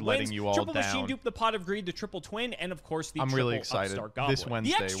sorry cheese for some letting wins, you all triple Machine down. Dupe, the Pot of Greed, the Triple Twin, and of course the I'm triple really excited. Upstart Goblet. This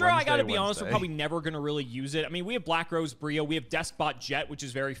Wednesday, The extra, I gotta be honest, we're Wednesday. probably never gonna really use it. I mean, we have Black Rose Brio, we have Despot Jet, which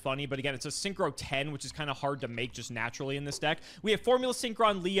is very funny, but again, it's a Synchro 10, which is kind of hard to make just naturally in this deck. We have Formula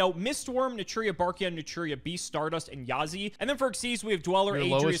Synchron Leo, Mistworm, Naturia Barkia, Naturia Beast, Stardust, and Yazi. And then for Xyz, we have Dweller, Your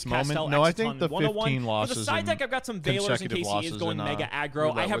Adrius, lowest moment? Castel, No, I Exciton, think the 101. 15 For losses the side in deck, I've got some Veilers in consecutive case he is losses going in, mega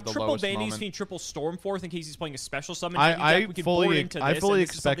aggro. were I have the triple lowest Bandies moment. feeding triple Stormforth in case he's playing a special summon. I We can fully board into I this, fully and this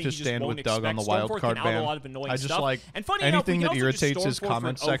is expect something to he just stand won't with Doug on the expect. wild Stormforth card can out a ban. lot of annoying I just stuff. like And funny enough, we anything can that also just irritates his Stormforth for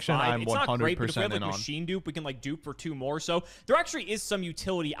comment an section. 05. I'm It's not great, but if we have 100% like in on. Machine Dupe, we can like dupe for 2 more. So there actually is some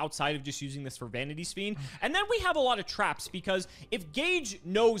utility outside of just using this for Vanity's Fiend. And then we have a lot of traps because if Gage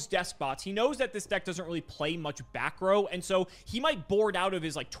knows Despots, he knows that this deck doesn't really play much back row, and so he might board out of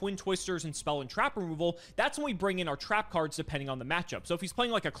his like Twin Twisters and Spell and Trap removal. That's when we bring in our trap cards depending on the matchup. So if he's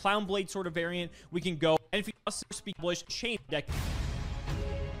playing like a Clown Blade sort of variant, we can go. And if he does speak English, chain deck.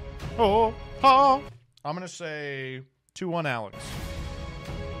 I'm gonna say 2-1 Alex.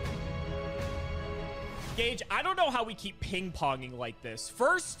 Gage, I don't know how we keep ping-ponging like this.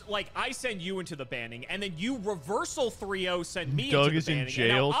 First, like, I send you into the banning, and then you reversal 3-0 send me Doug into is the in banning.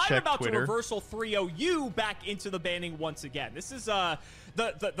 jail. And now I'm Check about Twitter. to reversal 3-0 you back into the banning once again. This is the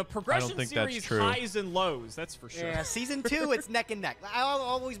progression think that's series true. highs and lows, that's for sure. Yeah, season 2, it's neck and neck. I've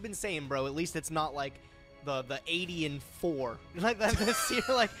always been saying, bro, at least it's not like the 80-4 like this year,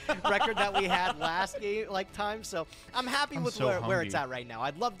 like record that we had last game time. So I'm happy with so where it's hungry. at right now.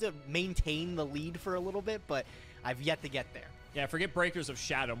 I'd love to maintain the lead for a little bit, but I've yet to get there. Yeah, forget Breakers of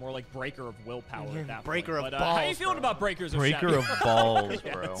Shadow, more like Breaker of Willpower at that Breaker point. of But, how you balls, feeling bro. about Breakers of Breaker Shadow? of balls,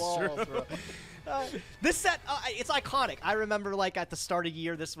 bro. Balls, bro. This set, it's iconic. I remember, like, at the start of the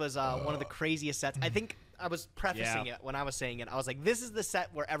year, this was one of the craziest sets. I think I was prefacing it when I was saying it. I was like, this is the set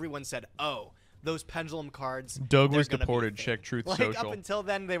where everyone said, oh, those pendulum cards. Doug they're was gonna be a deported. thing. Check Truth Like, Social. up until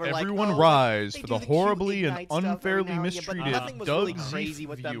then, they were Everyone like, oh, rise they for do the cute horribly and Ignite stuff every unfairly now and again, but mistreated nothing was really Doug's crazy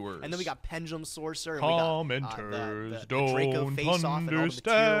with them. viewers. And then we got Pendulum Sorcerer. And Commenters we got the Draco don't face-off and all the materials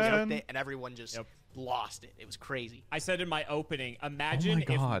understand. with it, and everyone just lost it. It was crazy. I said in my opening, imagine if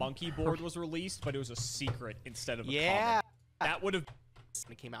God. Monkey Board was released, but it was a secret instead of a Yeah. common. That would have...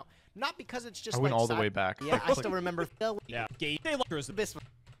 When it came out, not because it's just I went like all the way back. Yeah, I still remember Phil. Yeah, Gate Electra is the This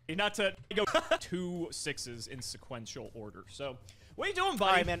not to go 2 6s in sequential order. So, what are you doing, buddy?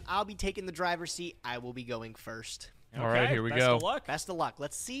 All right, man. I'll be taking the driver's seat. I will be going first. All right, here we best go. Of luck. Best of luck.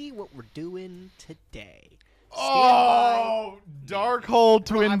 Let's see what we're doing today. Oh, Dark Hole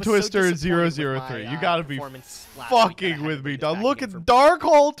Bro, I Twin was so Twister disappointed with 003. my, You gotta be performance last week that I fucking had with to me, bring it dog. back Look again at for- Dark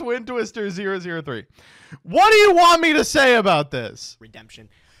Hole Twin Twister 003. What do you want me to say about this? Redemption.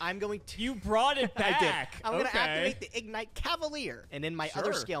 I'm going to. You brought it I did. back. I'm going to Okay. activate the Ignite Cavalier, and in my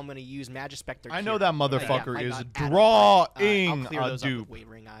other Sure. scale, I'm going to use Magispector. I know that motherfucker is I'll drawing clear a those up dupe. with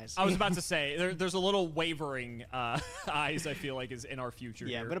wavering eyes. I was about to say, there's a little wavering eyes, I feel like, is in our future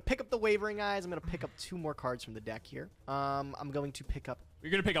Yeah, here. I'm going to pick up the wavering eyes. I'm going to pick up 2 more cards from the deck here. I'm going to pick up You're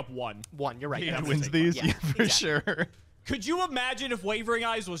going to pick up 1. 1. You're right. He that's wins the these, one. Yeah, for exactly. sure. Could you imagine if Wavering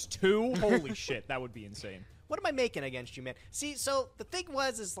Eyes was 2? Holy shit, that would be insane. What am I making against you, man? See, so the thing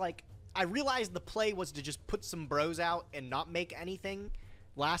is like, I realized the play was to just put some bros out and not make anything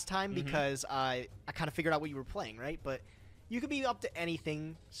last time because I kind of figured out what you were playing, right? But you could be up to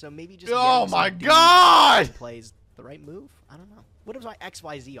anything, so maybe just Oh getting my some dudes God! to play is the right move? I don't know. What are my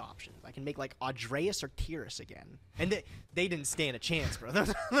XYZ options? I can make like Audreus or Tyrus again. And they didn't stand a chance, bro.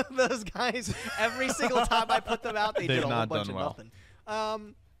 Those guys, every single time I put them out, they They've did a whole not bunch done of well.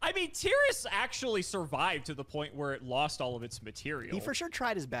 nothing. I mean, Tyrus actually survived to the point where it lost all of its material. He for sure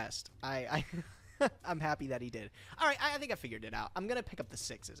tried his best. I'm happy that he did. All right, I think I figured it out. I'm going to pick up the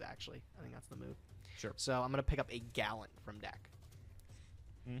 6s, actually. I think that's the move. Sure. So I'm going to pick up a Gallant from deck.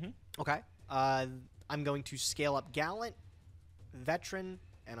 Mm-hmm. Okay. I'm going to scale up Gallant, Veteran,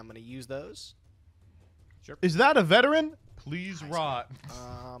 and I'm going to use those. Is that a veteran? Please Nice, rot.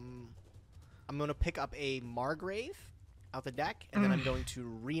 I'm going to pick up a Margrave out the deck, and then I'm going to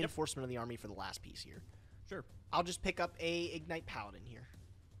Reinforcement of the Army for the last piece here. Sure. I'll just pick up a Ignite Paladin here.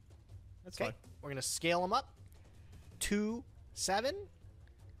 That's Okay, fine. we're going to scale them up. 2, 7.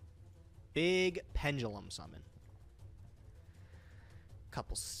 Big Pendulum Summon.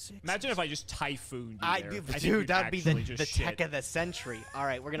 Couple 6. Imagine if I just typhooned you there. Dude, I think you'd that'd be the actually just tech shit. of the century. All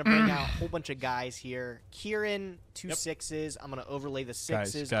right, we're going to bring out a whole bunch of guys here. Kieran, 2 6s. I'm going to overlay the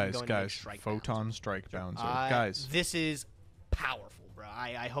 6s. I'm going to make strike bounds. Photon strike bounds. Guys, This is powerful, bro.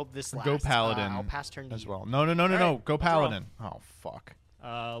 I hope this lasts. go Paladin I'll pass turn to as you. well. No. right, Go let's roll. Paladin. Oh, fuck.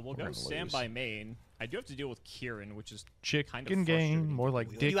 We'll go gonna standby main. I do have to deal with Kieran, which is kind of Chicken game. frustrating. More like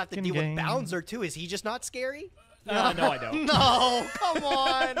dick You have to deal with Bouncer, too. Is he just not scary? No, I don't. No, come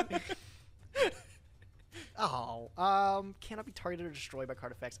on. Oh, cannot be targeted or destroyed by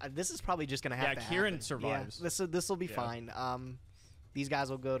card effects. This is probably just gonna have to happen. Kieran survives. Yeah, this will be fine. These guys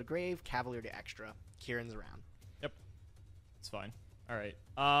will go to grave, Cavalier to extra. Kieran's around. Yep, it's fine. All right.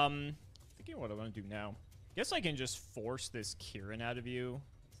 Thinking what I want to do now. Guess I can just force this Kieran out of you.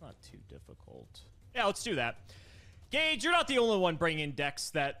 It's not too difficult. Yeah, let's do that. Gage, you're not the only one bringing decks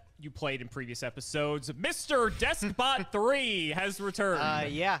that you played in previous episodes. Mr. Deskbot 3 has returned.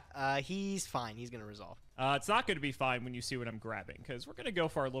 He's fine. He's gonna resolve. It's not going to be fine when you see what I'm grabbing, because we're going to go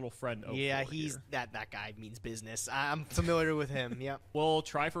for our little friend over Yeah, he's here. that guy means business. I'm familiar with him. Yep. We'll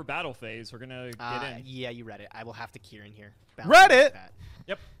try for battle phase. We're going to get in. Yeah, you read it. I will have to Kieran here. Read it?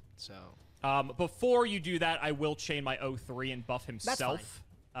 Yep. So. Before you do that, I will chain my 0-3 and buff himself,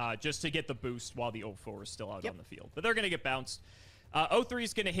 just to get the boost while the 0-4 is still out on the field. But they're going to get bounced. 0-3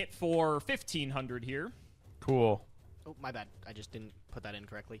 is going to hit for 1,500 here. Cool. Oh, my bad. I just didn't put that in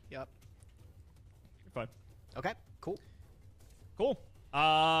correctly. Yep. You're fine. Okay, cool. Cool.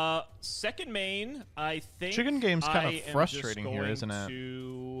 Second main, I think. Chicken game's kind of frustrating here, isn't it?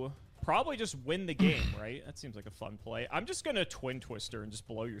 To probably just win the game, right? That seems like a fun play. I'm just gonna Twin Twister and just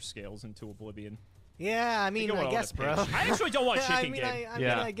blow your scales into oblivion. Yeah, I mean, I guess, bro. I actually don't want chicken game.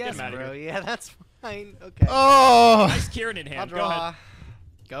 I guess, bro. Here. Yeah, that's fine. Okay. Oh! Nice Kieran in hand. I'll Go draw. ahead.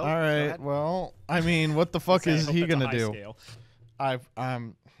 Go. All right. Well, I mean, what the fuck is he gonna do? Scale.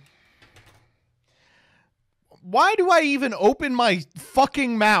 Why do I even open my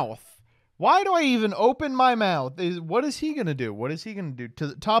fucking mouth? Why do I even open my mouth? What is he gonna do? What is he gonna do to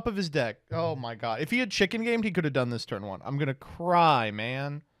the top of his deck? Oh my god! If he had chicken gamed, he could have done this turn one. I'm gonna cry,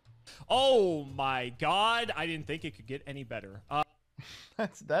 man. Oh my god! I didn't think it could get any better.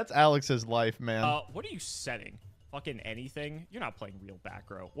 That's Alex's life, man. What are you setting? Fucking anything? You're not playing real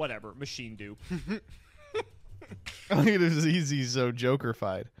back row. Whatever. Machine do. Look at this easy, so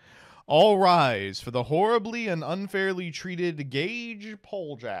jokerfied. All rise for the horribly and unfairly treated Gage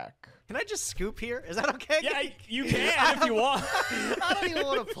Polejack. Can I just scoop here? Is that okay? Yeah, you can if you want. I don't even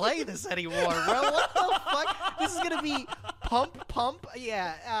want to play this anymore, bro. What the fuck? This is gonna be pump.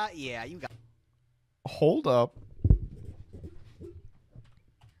 Yeah, you got. Hold up.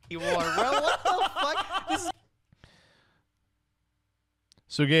 You are, bro. What the fuck? This is.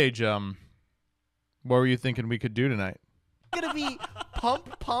 So Gage, what were you thinking we could do tonight? Gonna be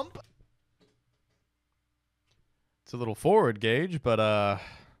pump. It's a little forward, Gage, but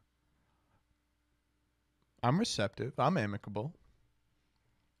I'm receptive. I'm amicable.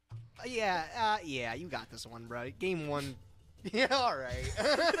 Yeah, you got this one, bro. Game one. Yeah, all right.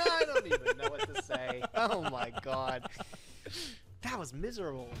 I don't even know what to say. Oh my god, that was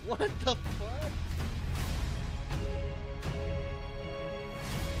miserable. What the fuck?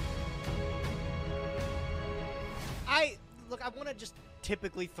 I want to just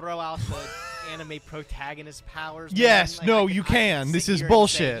typically throw out the anime protagonist powers. Yes, man. no, you can. This is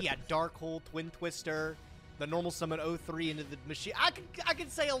bullshit. Yeah, Dark Hole, Twin Twister, the normal summon 0-3 into the machine. I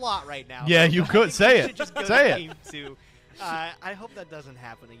could say a lot right now. Yeah, you could say it. Just go say to it. game 2. I hope that doesn't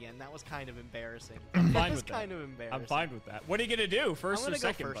happen again. That was kind of embarrassing. I'm fine That was with that. kind of embarrassing. I'm fine with that. What are you gonna do? First I'm or gonna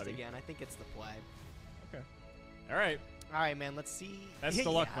second, go first buddy? again. I think it's the play. Okay. All right. All right, man. Let's see. Best of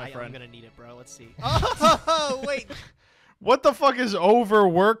luck, my friend. I'm gonna need it, bro. Let's see. Oh wait. What the fuck is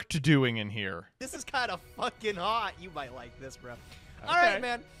overworked doing in here? This is kind of fucking hot. You might like this, bro. Okay. All right,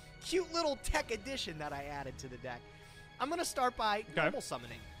 man. Cute little tech addition that I added to the deck. I'm going to start by normal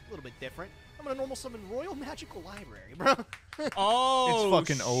summoning. A little bit different. I'm going to normal summon Royal Magical Library, bro. Oh, it's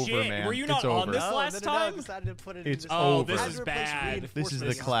fucking over, man. Were you It's not on over. this No, last no, time? I decided to put it It's in this over. This I is had to replace bad. This is the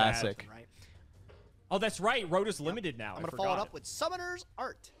reinforcements. classic. Right. Oh, that's right. Rota's limited now. I'm going to follow it up with Summoner's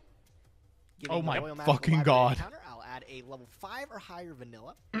Art. Giving Oh my Royal Magical fucking Library god. Counter, I'll add a level 5 or higher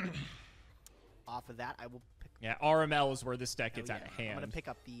vanilla. Off of that, I will pick. Yeah, RML is where this deck gets Oh, out yeah. of hand. I'm going to pick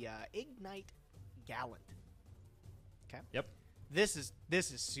up the Ignite Gallant. Okay. Yep. This is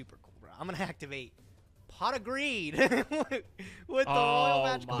super cool, bro. I'm going to activate Pot of Greed with the Royal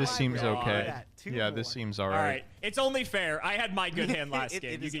Magical This seems Library. okay. Look at that. Two Yeah, more. this seems All alright. right. It's only fair. I had my good hand last It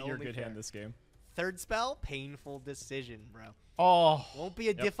game. You is get your only good fair. hand this game. Third spell, Painful Decision, bro. Oh, Won't be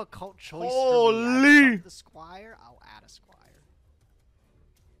a difficult choice for me. Holy. I want the Squire, I'll add a Squire.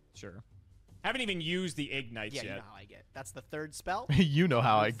 Sure. Haven't even used the ignites Yeah, you yet. know how I get. That's the third spell. you know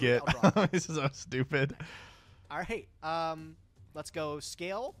how I get. I'll draw. This is so stupid. All right. Let's go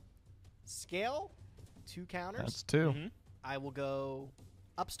scale. 2 counters. That's 2. Mhm. I will go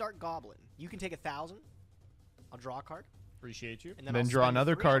Upstart Goblin. You can take 1,000. I'll draw a card. Appreciate you. And Then I'll draw spend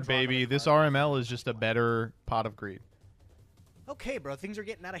another 3, I'll card, draw baby. another This card. RML is just a better Pot of Greed. Okay, bro, things are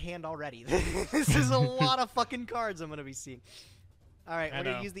getting out of hand already. This is a lot of fucking cards I'm going to be seeing. All right, we're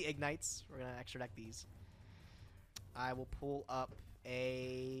going to use the Ignites. We're going to extra deck these. I will pull up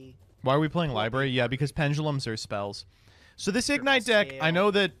a... Why are we playing Library? Yeah, because pendulums are spells. So this Ignite deck, I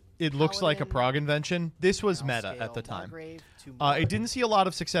know that it looks like a prog invention. This was meta at the time. It didn't see a lot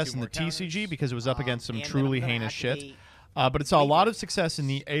of success in the TCG because it was up against some truly heinous shit. But it saw a lot of success in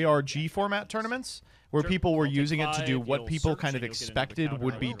the ARG format tournaments, where people were using it to do what people kind of expected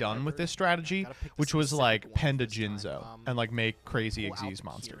would be done with this strategy, which was like Penda Jinzo and like make crazy Xyz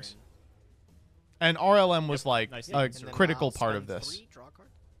monsters. And RLM was like a critical part of this.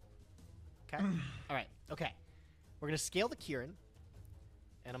 Okay. All right. Okay. We're gonna scale the Kieran,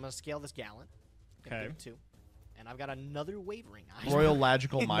 and I'm gonna scale this Gallant. Okay. Two. And I've got another Wavering Eye. Royal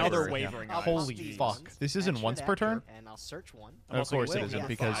Magical Mitre. Another Wavering Eye. Holy fuck. This isn't once per turn? And I'll search one. Of course it isn't,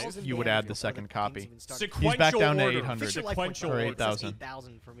 because you would add the second copy. Sequential He's back down to order. 800. Sequential or order. 8,000.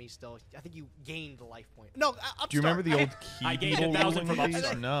 8,000 for me still. I think you gained a life point. No, Do you remember the old I key gained beetle 1,000 ruling from these?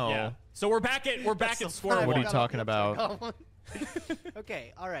 Upstart. No. Yeah. So we're back at square one. What are you talking about?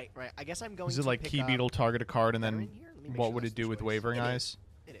 Okay, all right, right. I guess I'm going Is to it like pick key up beetle target a card, and Veteran then here? Let me make what sure would that's it do the with choice. Wavering It is. Eyes?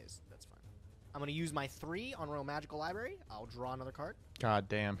 It is. That's fine. I'm going to use my 3 on Royal Magical Library. I'll draw another card. God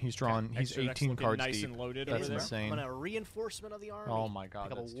damn, he's drawn. He's Extra deck's 18 looking cards nice deep. and loaded That's over there. insane. I'm going to Reinforcement of the Army. Oh my god,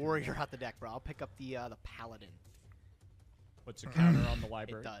 Pick up that's a too Warrior good. out the deck, bro. I'll pick up the Paladin. What's a counter on the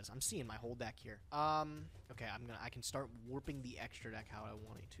library? It does. I'm seeing my whole deck here. Okay, I can start warping the extra deck how I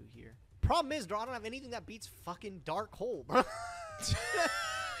want it to here. Problem is, I don't have anything that beats fucking Dark Hole, bro.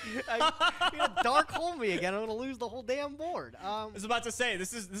 You're gonna Dark Hole me again. I'm gonna lose the whole damn board. I was about to say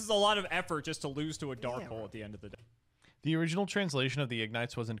this is a lot of effort just to lose to a dark hole at the end of the day. The original translation of the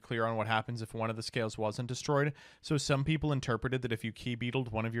Ignites wasn't clear on what happens if one of the scales wasn't destroyed, so some people interpreted that if you key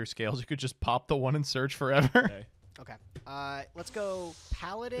beetled one of your scales, you could just pop the one and search forever. Okay. Let's go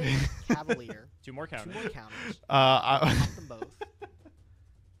Paladin, Cavalier. Two more counters. I'll pop them both.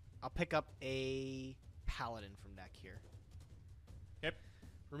 I'll pick up a Paladin from deck here. Yep.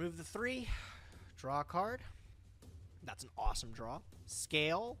 Remove the 3. Draw a card. That's an awesome draw.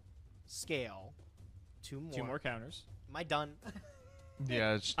 Scale. 2 more. 2 more counters. Am I done?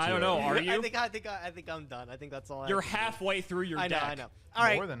 Yeah, it's I don't know. Are you? I think I'm done. I think that's all. You're halfway through your deck. I know. All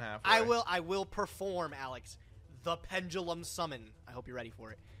right. More than halfway. I will perform, Alex. The Pendulum Summon. I hope you're ready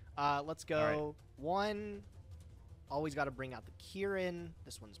for it. Let's go. Right. 1. Always got to bring out the Kieran.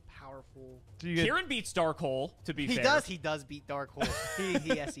 This one's powerful. Kieran beats Dark Hole, to be fair. He does beat Dark Hole.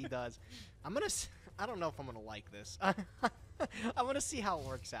 Yes, he does. I don't know if I'm gonna like this. I'm gonna see how it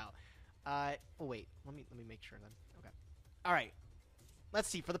works out. Oh wait, let me make sure then. Okay. All right. Let's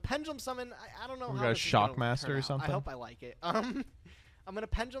see. For the Pendulum Summon, I don't know We how got this is Shockmaster gonna turn or out. something? I hope I like it. I'm gonna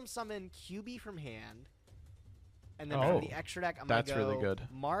Pendulum Summon QB from hand. And then for the extra deck, I'm going to go really good.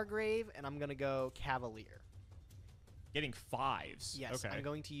 Margrave, and I'm going to go Cavalier. Getting 5s. Yes, okay. I'm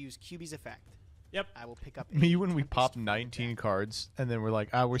going to use QB's effect. Yep. I will pick up Me when we Tempest popped from 19 deck. cards, and then we're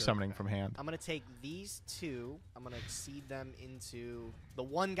like, we're summoning from hand. I'm going to take these 2. I'm going to exceed them into the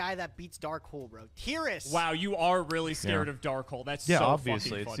one guy that beats Dark Hole, bro. Tyrus! Wow, you are really scared of Dark Hole. That's Yeah, so obviously.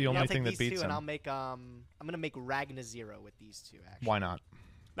 fucking It's funny. the only I'll thing take that these beats 2, and him. I'll make, I'm going to make Ragna 0 with these 2, actually. Why not?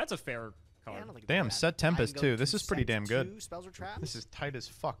 That's a fair Yeah, I card. don't think it's Damn, bad. set Tempest I can go too. This to is pretty set damn good. 2 spells or traps. This is tight as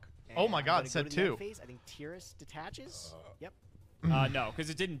fuck. And Oh my I'm god, gonna go set to the end 2. phase. I think Tyrus detaches. Yep. No, because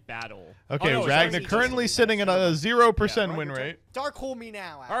it didn't battle. Okay, oh, no, Ragnar sorry. currently sitting at a 0% Yeah. win rate. Dark Hole me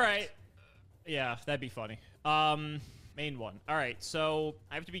now, Alex. All right. Yeah, that'd be funny. Main one. All right, so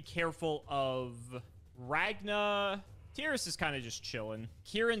I have to be careful of Ragna. Tyrus is kind of just chilling.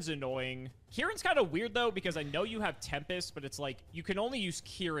 Kieran's annoying. Kieran's kind of weird, though, because I know you have Tempest, but it's like you can only use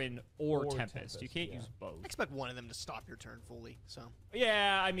Kieran or Tempest. You can't use both. I expect one of them to stop your turn fully, so.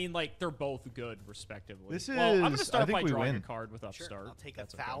 Yeah, I mean, like, they're both good, respectively. This well, I'm going is- to start I think by we drawing win. a card with Upstart. Sure, I'll take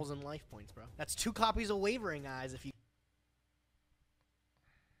That's 1,000 life points, bro. That's 2 copies of Wavering Eyes if you...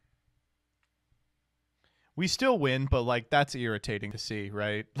 We still win, but like that's irritating to see,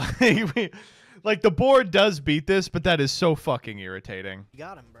 right? Like the board does beat this, but that is so fucking irritating. You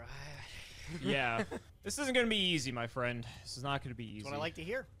got him, bro. Yeah. This isn't going to be easy, my friend. This is not going to be easy. That's what I like to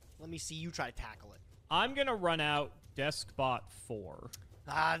hear. Let me see you try to tackle it. I'm going to run out Deskbot 4.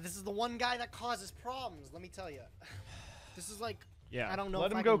 This is the one guy that causes problems, let me tell you. This is like, Yeah. I don't know Let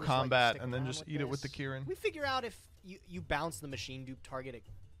if him I go can just, like, combat stick and then around just eat it with the this. Kieran. We figure out if you bounce the machine dupe target,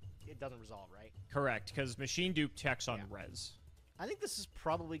 it doesn't resolve, right? Correct, because Machine Dupe checks on Yeah. res. I think this is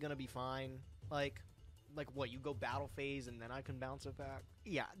probably going to be fine. Like what, you go battle phase and then I can bounce it back?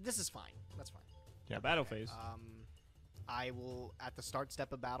 Yeah, this is fine. That's fine. Yeah, battle phase. I will, at the start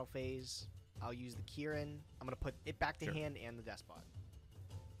step of battle phase, I'll use the Kieran. I'm going to put it back to hand and the Despot.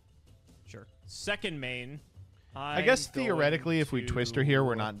 Sure. Second main. I guess I'm theoretically, going if we to Twister here,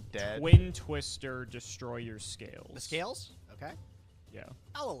 we're not dead. Twin Twister, destroy your scales. The scales? Okay. Yeah.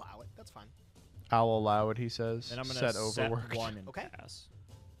 I'll allow it. That's fine. I'll allow it, he says. Then I'm going Set to overworked. set 1 and Okay. pass.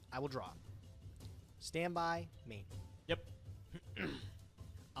 I will draw. Standby, main. Yep.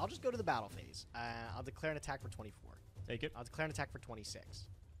 I'll just go to the battle phase. I'll declare an attack for 24. Take it. I'll declare an attack for 26.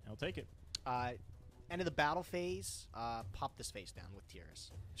 I'll take it. End of the battle phase, pop this face down with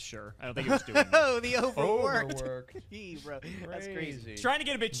Tiras. Sure. I don't think it was doing that. Oh, the overworked. Overworked. Gee, bro. That's crazy. Trying to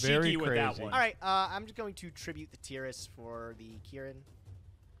get a bit Very cheeky with that crazy. one. All right, I'm just going to tribute the Tiras for the Kieran.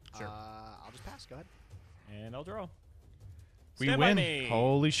 Sure. I'll just pass. Go ahead. And I'll draw. We Stand by win. me.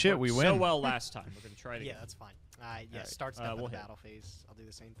 Holy shit, Worked we so win. well last time. We're going to try it Yeah, again. that's fine. Yeah, right, start step we'll of the hit. battle phase. I'll do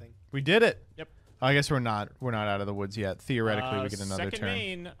the same thing. We did it. Yep. I guess we're not out of the woods yet. Theoretically, we get another second turn.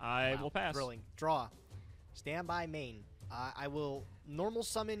 main, I Wow, will pass. Thrilling. Draw. Standby main. I will normal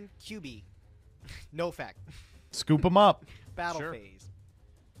summon QB. No effect. Scoop them up. Battle Sure. phase.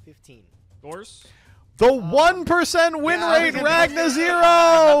 15. Scores. The 1% win yeah, rate, okay. Ragna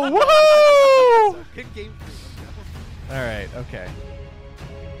Zero. Woohoo! Good game. All right, okay.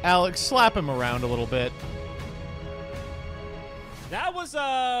 Alex, slap him around a little bit. That was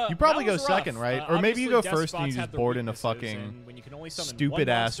You probably that go was second, rough. right? Or maybe you Obviously go first and you despots just have their board in a weaknesses, fucking and when you can only summon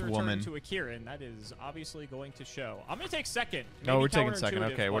stupid-ass one monster woman. to a Kieran, that is obviously going to show. I'm gonna take second. Oh, Maybe we're taking second.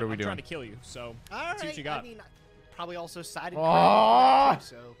 counterintuitive, Okay, what but are we I'm doing? trying to kill you, so All let's see right. what you got. I mean, probably also sided Ah!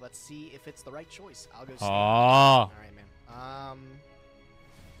 correctly, so let's see if it's the right choice. I'll go. Stand. Ah. All right, man.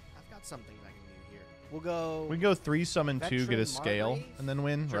 I've got some things I can do here. We'll go. We can go 3 summon 2, get a Veteran scale, Margrave? and then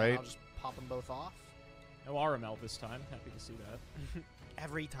win, Sure, right? I'll just pop them both off. No RML this time. Happy to see that.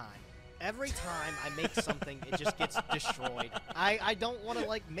 Every time. Every time I make something, it just gets destroyed. I don't want to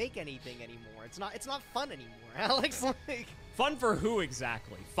like make anything anymore. It's not fun anymore, Alex. Like, Fun for who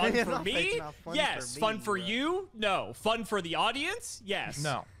exactly? Fun Yeah, for no, me? it's not fun Yes. for Fun me, for bro. you? No. Fun for the audience? Yes.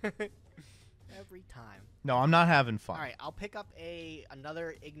 No. every time. No, I'm not having fun. All right, I'll pick up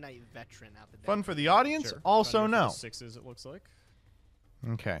another Ignite Veteran out the deck. Fun for the audience? Sure. Also Thunder for the no. sixes, it looks like.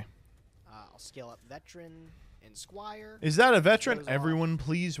 Okay. I'll scale up Veteran and Squire. Is that a veteran? Goes off. Everyone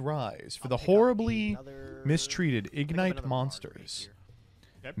please rise for I'll the pick up horribly another- mistreated pick up Ignite another monsters.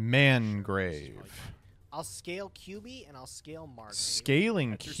 Margrave here. Mangrave. I'll scale QB and I'll scale Margrave. Scaling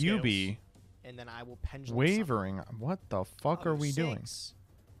That's your QB. And then I will Pendulum summon. Wavering. What the fuck I'll are do we doing?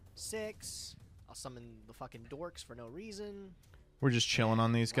 6. I'll summon the fucking dorks for no reason. We're just chilling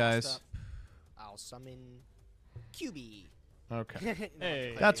on these Last guys. up, I'll summon QB. Okay. No,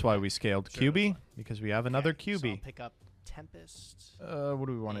 Hey. That's why we scaled Sure, QB, because we have another Okay, so I'll QB. pick up Tempest. What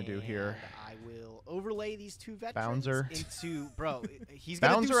do we want to do here? And I will overlay these 2 veterans Bouncer. into bro. He's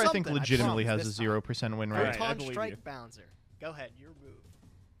gonna do Bouncer, I think, something, legitimately promise, has this a time. 0% win All rate. right. I Proton believe Strike you. Bouncer. Go ahead, your move.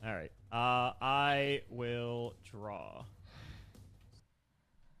 All right. I will draw.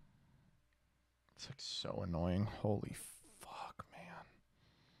 It's like so annoying. Holy fuck, man.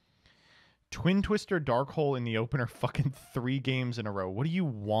 Twin Twister Dark Hole in the opener fucking 3 games in a row. What do you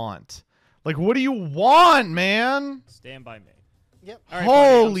want? Like, what do you want, man? Stand by me. Yep. All right, buddy,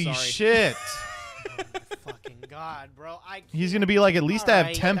 I'm Holy sorry. shit. Fucking God, bro. He's going to be like, at least I have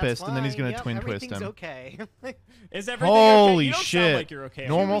Alright, Tempest, that's and then he's fine. going to Yep, twin twist everything's him. okay. Is everything okay? Holy You don't shit. sound like you're okay. over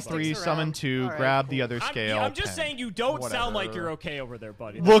Normal there, buddy. 3, Sticks summon around. 2, Alright, grab the cool. other scale. I'm just 10. saying you don't sound like Whatever. you're okay over there,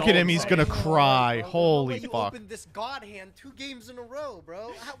 buddy. Look That's at all him. I'm He's saying. going to cry. Bro, Holy you fuck. opened this God hand 2 games in a row,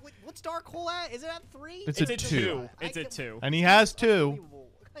 bro. What's Dark Hole at? Is it at 3? It's It's a a 2. 2. It's a 2. And he has 2. Unbelievable.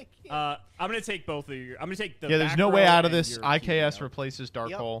 I can't. I'm gonna take both of you. I'm gonna take the. Yeah, there's back no way row out of and this. your IKS key, replaces Dark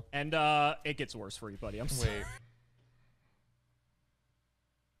Yep. Hole. and it gets worse for you, buddy. I'm sorry. Wait.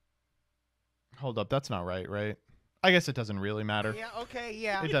 Hold up. That's not right? I guess it doesn't really matter. Yeah, okay,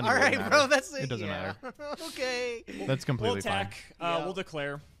 yeah. It doesn't All really right, matter. bro, that's it. It doesn't yeah. Okay. That's We'll completely fine. attack. Yeah. We'll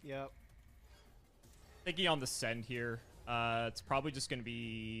declare. Yep. Thinking on the send here. It's probably just gonna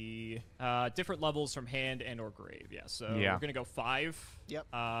be different levels from hand and or grave. Yeah. So Yeah. we're gonna go 5. Yep.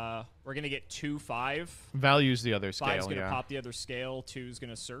 We're gonna get 2 5. Values the other 5's scale, gonna yeah. pop the other scale. 2's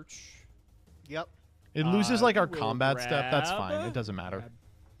gonna search. Yep. It loses like our We'll combat step. That's fine. grab- It doesn't matter. grab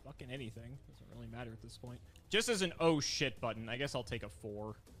fucking anything. Doesn't really matter at this point. Just as an oh shit button, I guess I'll take a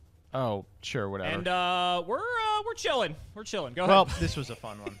 4. Oh, sure, whatever. And we're chilling. We're chilling. Go well, ahead. this was a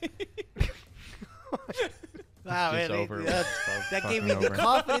fun one. Wow, It's man, over. that It's gave me fucking the over.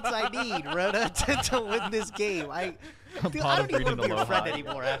 confidence I need, bro, to win this game. Dude, pot I of don't even breeding want to be aloha. your friend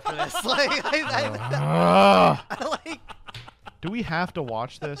anymore after this. Like, Ah. I like. Do we have to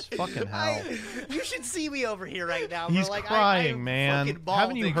watch this? Fucking hell. You should see me over here right now. He's bro. crying, I'm man. fucking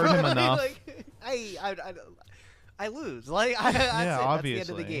Haven't you balding, heard bro. him enough? Like, I lose. Like, that's it. That's the obviously. end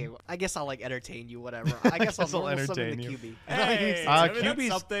of the game. I guess I'll like entertain you, whatever. I guess I'll normal summon the entertain you. QB. Hey, QB's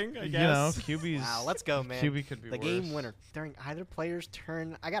something, I You guess. know, QB's. Wow, let's go, man. QB could be the worse. game winner. During either player's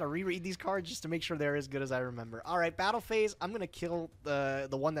turn, I gotta reread these cards just to make sure they're as good as I remember. All right, battle phase. I'm gonna kill the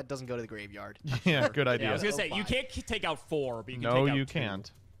one that doesn't go to the graveyard. Yeah, good Yeah, idea. I was gonna say you 05. can't take out 4, but you can No, take out you 2.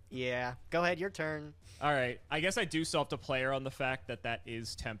 can't. Yeah, go ahead, your turn. All right, I guess I do still have to player on the fact that that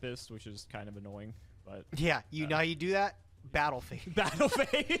is Tempest, which is kind of annoying, but Yeah, you know how you do that? Battle phase. battle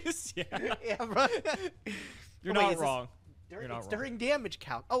phase. Yeah, Yeah, bro. you're Oh, wait, not is this wrong. During, You're not it's wrong. during damage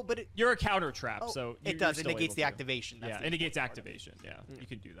count. Oh, but it. You're a counter trap, Oh, so it you're does. It still negates able the to. activation. That's Yeah, the it negates important part of it. activation. Yeah, you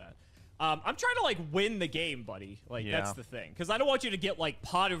can do that. I'm trying to like win the game, buddy. Like Yeah. that's the thing, because I don't want you to get like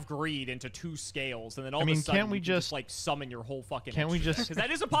Pot of Greed into 2 scales, and then all I mean, of a sudden can't we you can just- like summon your whole fucking. Can't we just Because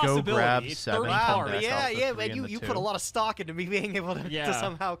that is a go possibility. grab It's 7 30 from Wow, cards. deck yeah, off the yeah, 3 man, and you the put a 2? lot of stock into me being able to Yeah.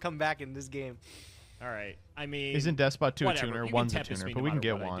 somehow come back in this game. All right. I mean, Isn't Despot 2 a whatever. tuner? You can 1's a Tempest tuner, me but no we can matter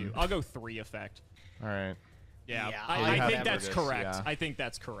get what I do. 1. I'll go 3 effect. All right. Yeah, Yeah, I I'll think have that's this, correct. yeah. I think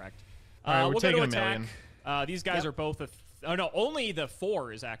that's correct. All right, we're we'll taking go a to attack. million. These guys Yep. are both. Oh no, only the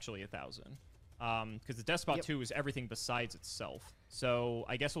 4 is actually 1,000. Because the Despot Yep. 2 is everything besides itself. So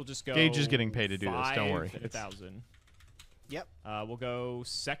I guess we'll just go. Gage is getting paid to do this, don't worry. 5 and 1,000. Yep. We'll go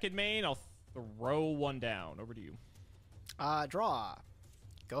second main. I'll throw 1 down. Over to you. Draw.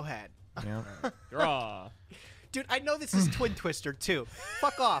 Go ahead. Yeah. Draw. Dude, I know this is Twin Twister too.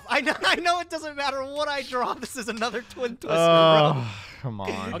 Fuck off. I know it doesn't matter what I draw. This is another Twin Twister, bro. Oh, come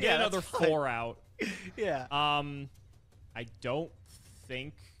on. I'll get Yeah, another that's fine. 4 out. Yeah. I don't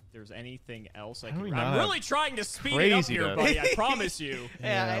think there's anything else I How do can. we not I'm have really trying to speed it up crazy here, to- buddy. I promise you.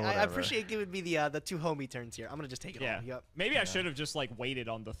 Yeah, Yeah, I whatever. appreciate giving me the 2 homie turns here. I'm gonna just take it Yeah. all. Yep. Maybe I should have just like waited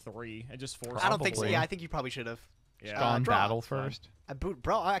on the 3 and just forced. I don't think so. Probably. Yeah, I think you probably should have. Yeah. Gone draw. battle It's fine. first.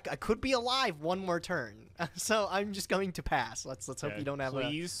 Bro, I could be alive one more turn, so I'm just going to pass. Let's hope Okay, you don't have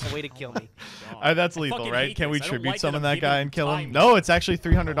please. a way to kill me. God. That's I lethal, fucking right? hate Can we this. I don't tribute like summon I'm that guy giving and kill him? time. No, it's actually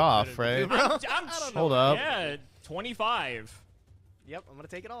 300 Oh, off, good. right? I'm Hold up. Yeah, 25. Yep, I'm gonna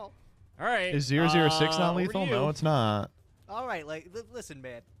take it all. All right. Is 006 not over to lethal? you. No, it's not. All right, like listen,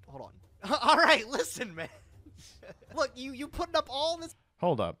 man. Hold on. All right, listen, man. Look, you putting up all this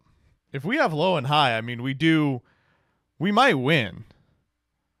Hold up. If we have low and high, I mean, we might win.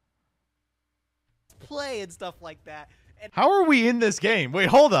 play and stuff like that, and How are we in this game? Wait,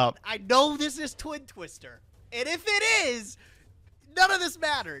 hold up. I know this is Twin Twister, and if it is, none of this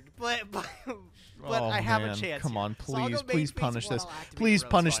mattered. But Oh, I have man. a chance. Come here. on, So I'll go please, main please phase punish one, this. I'll activate Please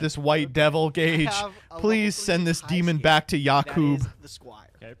Rose. punish fine. this white devil, Gage. have a Please level send 3 this high demon scale. back to That Yakub. is the Squire.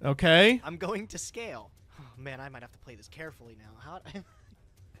 Okay. Okay? I'm going to scale. Oh, man, I might have to play this carefully now.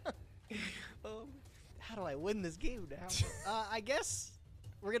 How do I win this game now? I guess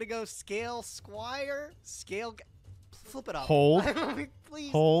we're gonna go scale Squire, scale. Flip it up. Hold.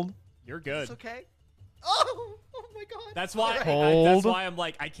 Please. Hold. You're good. It's okay. Oh my God. That's why. Alright. Hold. That's why I'm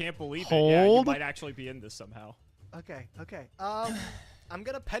like, I can't believe it. Yeah, you Hold. might actually be in this somehow. Okay. I'm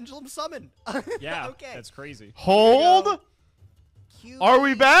gonna pendulum summon. Yeah. Okay. That's crazy. Hold. QB. Are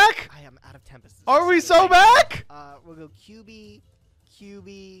we back? I am out of Tempest. This Are is we so so back? We'll go QB,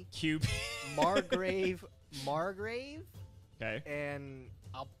 Cube. Margrave, Okay. and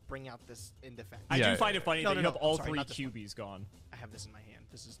I'll bring out this in defense. I Yeah. do find it funny No, that no, you have no, all I'm sorry, 3 not this one. QBs gone. I have this in my hand.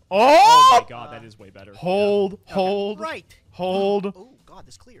 This is Oh Oh! my god, that is way better. Hold. Hold. right. Hold. Oh God,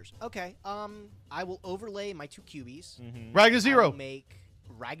 this clears. Okay. I will overlay my 2 QBs. Mm-hmm. Ragna I Zero. will make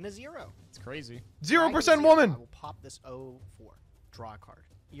Ragna 0. It's crazy. 0% Ragna 0. woman. I will pop this 04. Draw a card.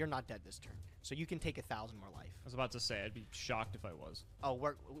 You're not dead this turn, so you can take 1,000 more life. I was about to say, I'd be shocked if I was.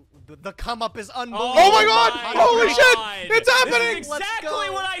 Oh, the come up is unbelievable. Oh my God! Holy shit! God. It's This happening! is Let's exactly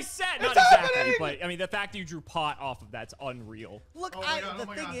go. what I said. Not It's exactly, happening! but I mean, the fact that you drew pot off of that's unreal. Look, Oh my God, the oh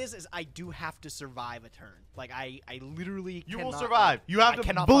my thing God. is I do have to survive a turn. Like I literally You cannot, will survive. like, You have I to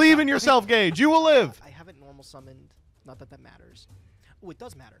cannot believe fuck in up. yourself, Gage. You will live. I haven't normal summoned. Not that that matters. Oh, it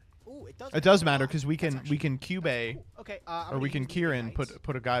does matter. Oh, it does. It does matter Wow, because we that's can actually- cube that's A cool. Okay, I'm or gonna we can use the Kieran Knights,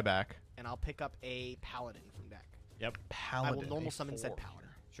 put a guy back. and I'll pick up a paladin from deck. Yep. I will Paladin. normal summon said A4. paladin.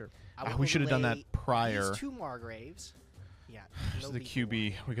 Sure. I will we should have done that overlay prior. These 2 Margraves. Yeah. This is no the lethal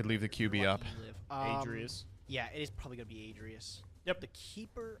QB. We could leave the You're QB up. lucky you live. Adrius. Yeah, it is probably gonna be Adrius. Yep. The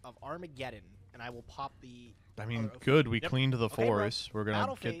Keeper of Armageddon, and I will pop the. I mean, other 04. good. We Yep. cleaned the Okay, bro. forest. We're gonna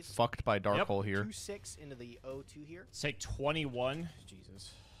Battle get phase. fucked by Dark Yep. Hole here. 2/6 into the 02 here. Say 21.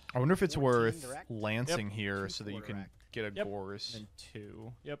 Jesus. I wonder if it's 14 worth direct. lancing Yep. here 2 so that you can direct. get a Yep. Gorse. And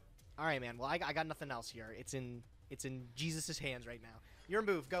 2. Yep. All right, man. Well, I got nothing else here. It's in It's in Jesus' hands right now. Your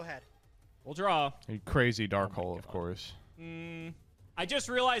move. Go ahead. We'll draw. A crazy dark Oh my hole, of God. course. I just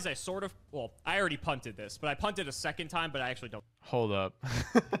realized I sort of... Well, I already punted this, but I punted a second time, but I actually don't Hold up.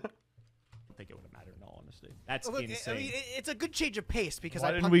 think it would have mattered in all honesty. That's Look, insane. I mean, it's a good change of pace because Why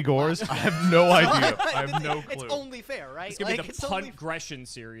I didn't punted we gores? last. I have no idea. I have no It's clue. only fair, right? It's going to be Like, the it's only Punt-Gression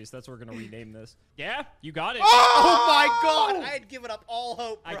series. That's what we're going to rename this. Yeah, you got it. Oh my God! I had given up all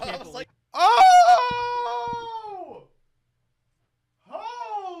hope, bro. I can't was believe like, Oh!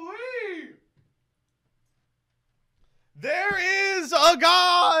 Holy! There is a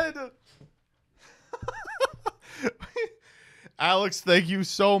God! Alex, thank you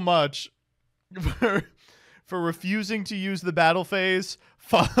so much for refusing to use the battle phase,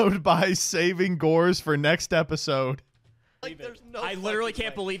 followed by saving Gores for next episode. there's no I literally fucking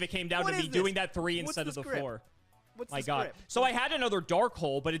can't way. believe it came down What to is me this? doing that 3 What's instead the of the script? 4. What's My the God. script? So I had another dark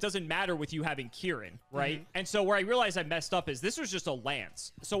hole, but it doesn't matter with you having Kieran, right? And so where I realized I messed up is this was just a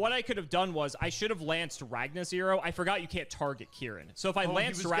lance. So what I could have done was I should have lanced Ragnar Zero. I forgot you can't target Kieran. So if I Oh, he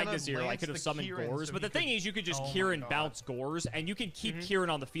lanced was gonna Ragnar Zero, I lance could have the summoned Kieran Gores. so But he the thing could- is you could just Oh my Kieran God. bounce Gores, and you can keep Kieran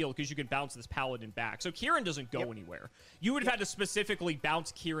on the field because you can bounce this Paladin back. So Kieran doesn't go anywhere. You would have had to specifically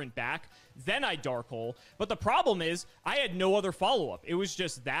bounce Kieran back, then I dark hole. But the problem is I had no other follow-up. It was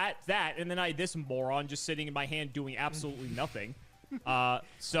just that, and then I had this moron just sitting in my hand doing absolutely nothing.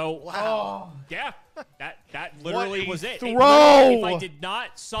 So Wow. yeah, that literally What a was it. throw! Literally, if I did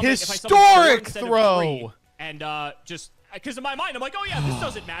not summon, if I summoned Historic 4 instead of throw! 3, and just because in my mind I'm like, oh yeah, this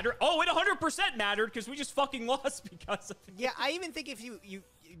doesn't matter. Oh, it 100% mattered because we just fucking lost because of it. Yeah, I even think if you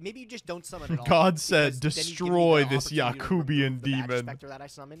maybe you just don't summon at all. God said, because then you give me "Destroy the this opportunity to Yakubian remove the Badger demon." Spectre that I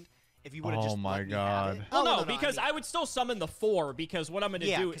summoned. If you would have Oh just my let me have God. it. Well, Oh, no, because I would still summon the 4 because what I'm going to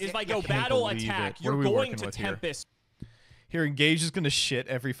Yeah, do 'cause is if I I go can't battle believe attack, it. What you're are we going working to with here? Tempest. Hearing Gage is going to shit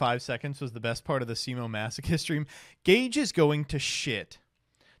every 5 seconds was the best part of the Simo Masochist stream. Gage is going to shit.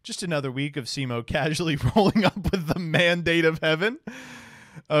 Just another week of Simo casually rolling up with the mandate of heaven.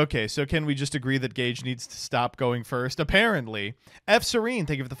 Okay, so can we just agree that Gage needs to stop going first? Apparently. F. Serene,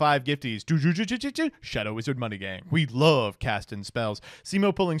 thank you for the 5 gifties. Shadow Wizard Money Gang. We love casting spells.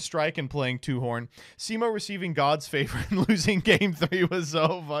 Simo pulling strike and playing 2-horn. Simo receiving God's favor and losing game 3 was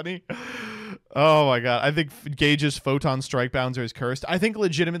so funny. Oh my God. I think Gage's Photon Strike Bouncer is cursed. I think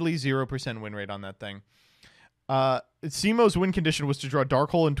legitimately 0% win rate on that thing. Simo's win condition was to draw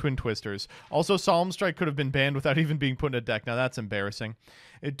Dark Hole and Twin Twisters. Also, Solemn Strike could have been banned without even being put in a deck. Now that's embarrassing.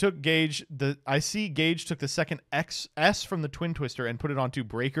 It took Gage I see Gage took the second S from the Twin Twister and put it onto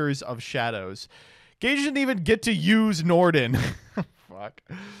Breakers of Shadows. Gage didn't even get to use Norden. Fuck.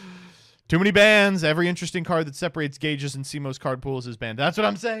 Too many bans. Every interesting card that separates Gage's and Simo's card pools is banned. That's what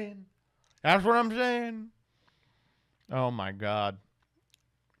I'm saying. That's what I'm saying. Oh my God.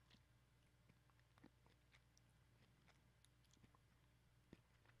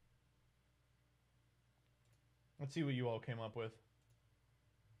 Let's see what you all came up with.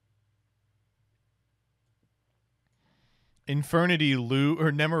 Infernity Lou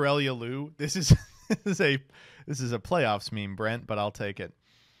or Nemorelia Lou. This is this is a playoffs meme, Brent, but I'll take it.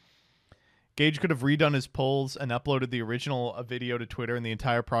 Gage could have redone his polls and uploaded the original video to Twitter, and the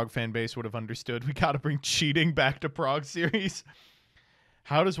entire Prague fan base would have understood. We got to bring cheating back to Prague series.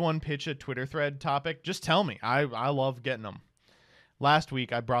 How does one pitch a Twitter thread topic? Just tell me. I love getting them. Last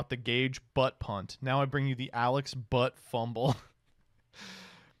week, I brought the Gage butt punt. Now I bring you the Alex butt fumble.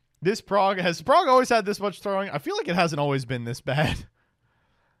 Has Prague always had this much throwing? I feel like it hasn't always been this bad.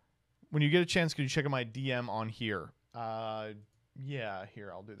 When you get a chance, could you check out my DM on here? Yeah,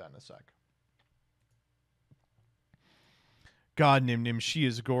 here, I'll do that in a sec. God, Nim Nim, she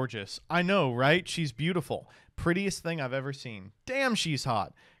is gorgeous. I know, right? She's beautiful. Prettiest thing I've ever seen. Damn, she's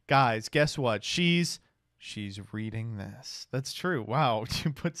hot. Guys, guess what? She's reading this. That's true. Wow,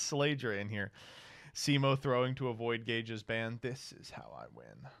 you put Sladra in here. Simo throwing to avoid Gage's ban. This is how I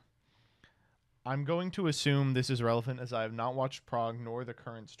win. I'm going to assume this is relevant as I have not watched Prague nor the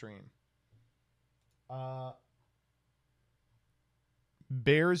current stream.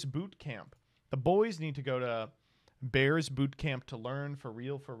 Bears Boot Camp. The boys need to go to Bears Boot Camp to learn for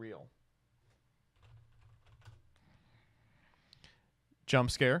real, for real. Jump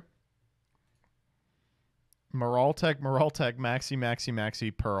scare. Moraltech,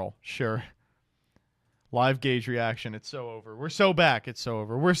 Maxi, Pearl. Sure. Live Gage reaction. It's so over. We're so back. It's so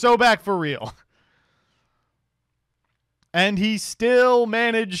over. We're so back for real. And he still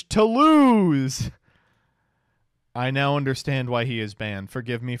managed to lose. I now understand why he is banned.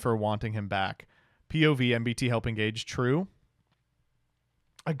 Forgive me for wanting him back. POV, MBT helping Gage. True.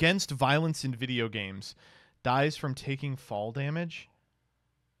 Against violence in video games. Dies from taking fall damage.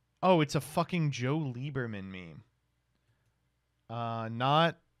 Oh, it's a fucking Joe Lieberman meme.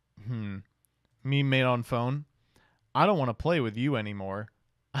 Not me made on phone. I don't want to play with you anymore.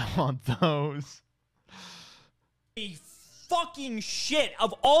 I want those. Fucking shit.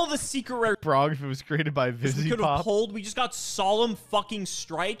 Of all the secret rare Frog, if it was created by we could have Vizipop. pulled, we just got Solemn fucking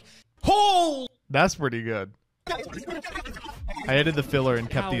Strike. Holy! That's pretty good. I added the filler and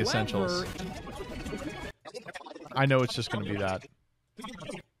kept the essentials. I know it's just going to be that.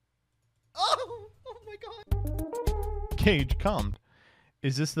 Oh my god. Cage calmed.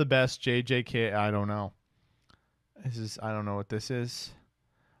 Is this the best JJK? I don't know. I don't know what this is.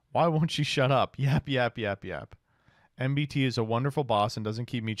 Why won't she shut up? Yap, yap, yap, yap. MBT is a wonderful boss and doesn't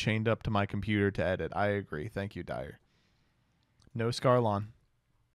keep me chained up to my computer to edit. I agree. Thank you, Dyer. No Scarlon.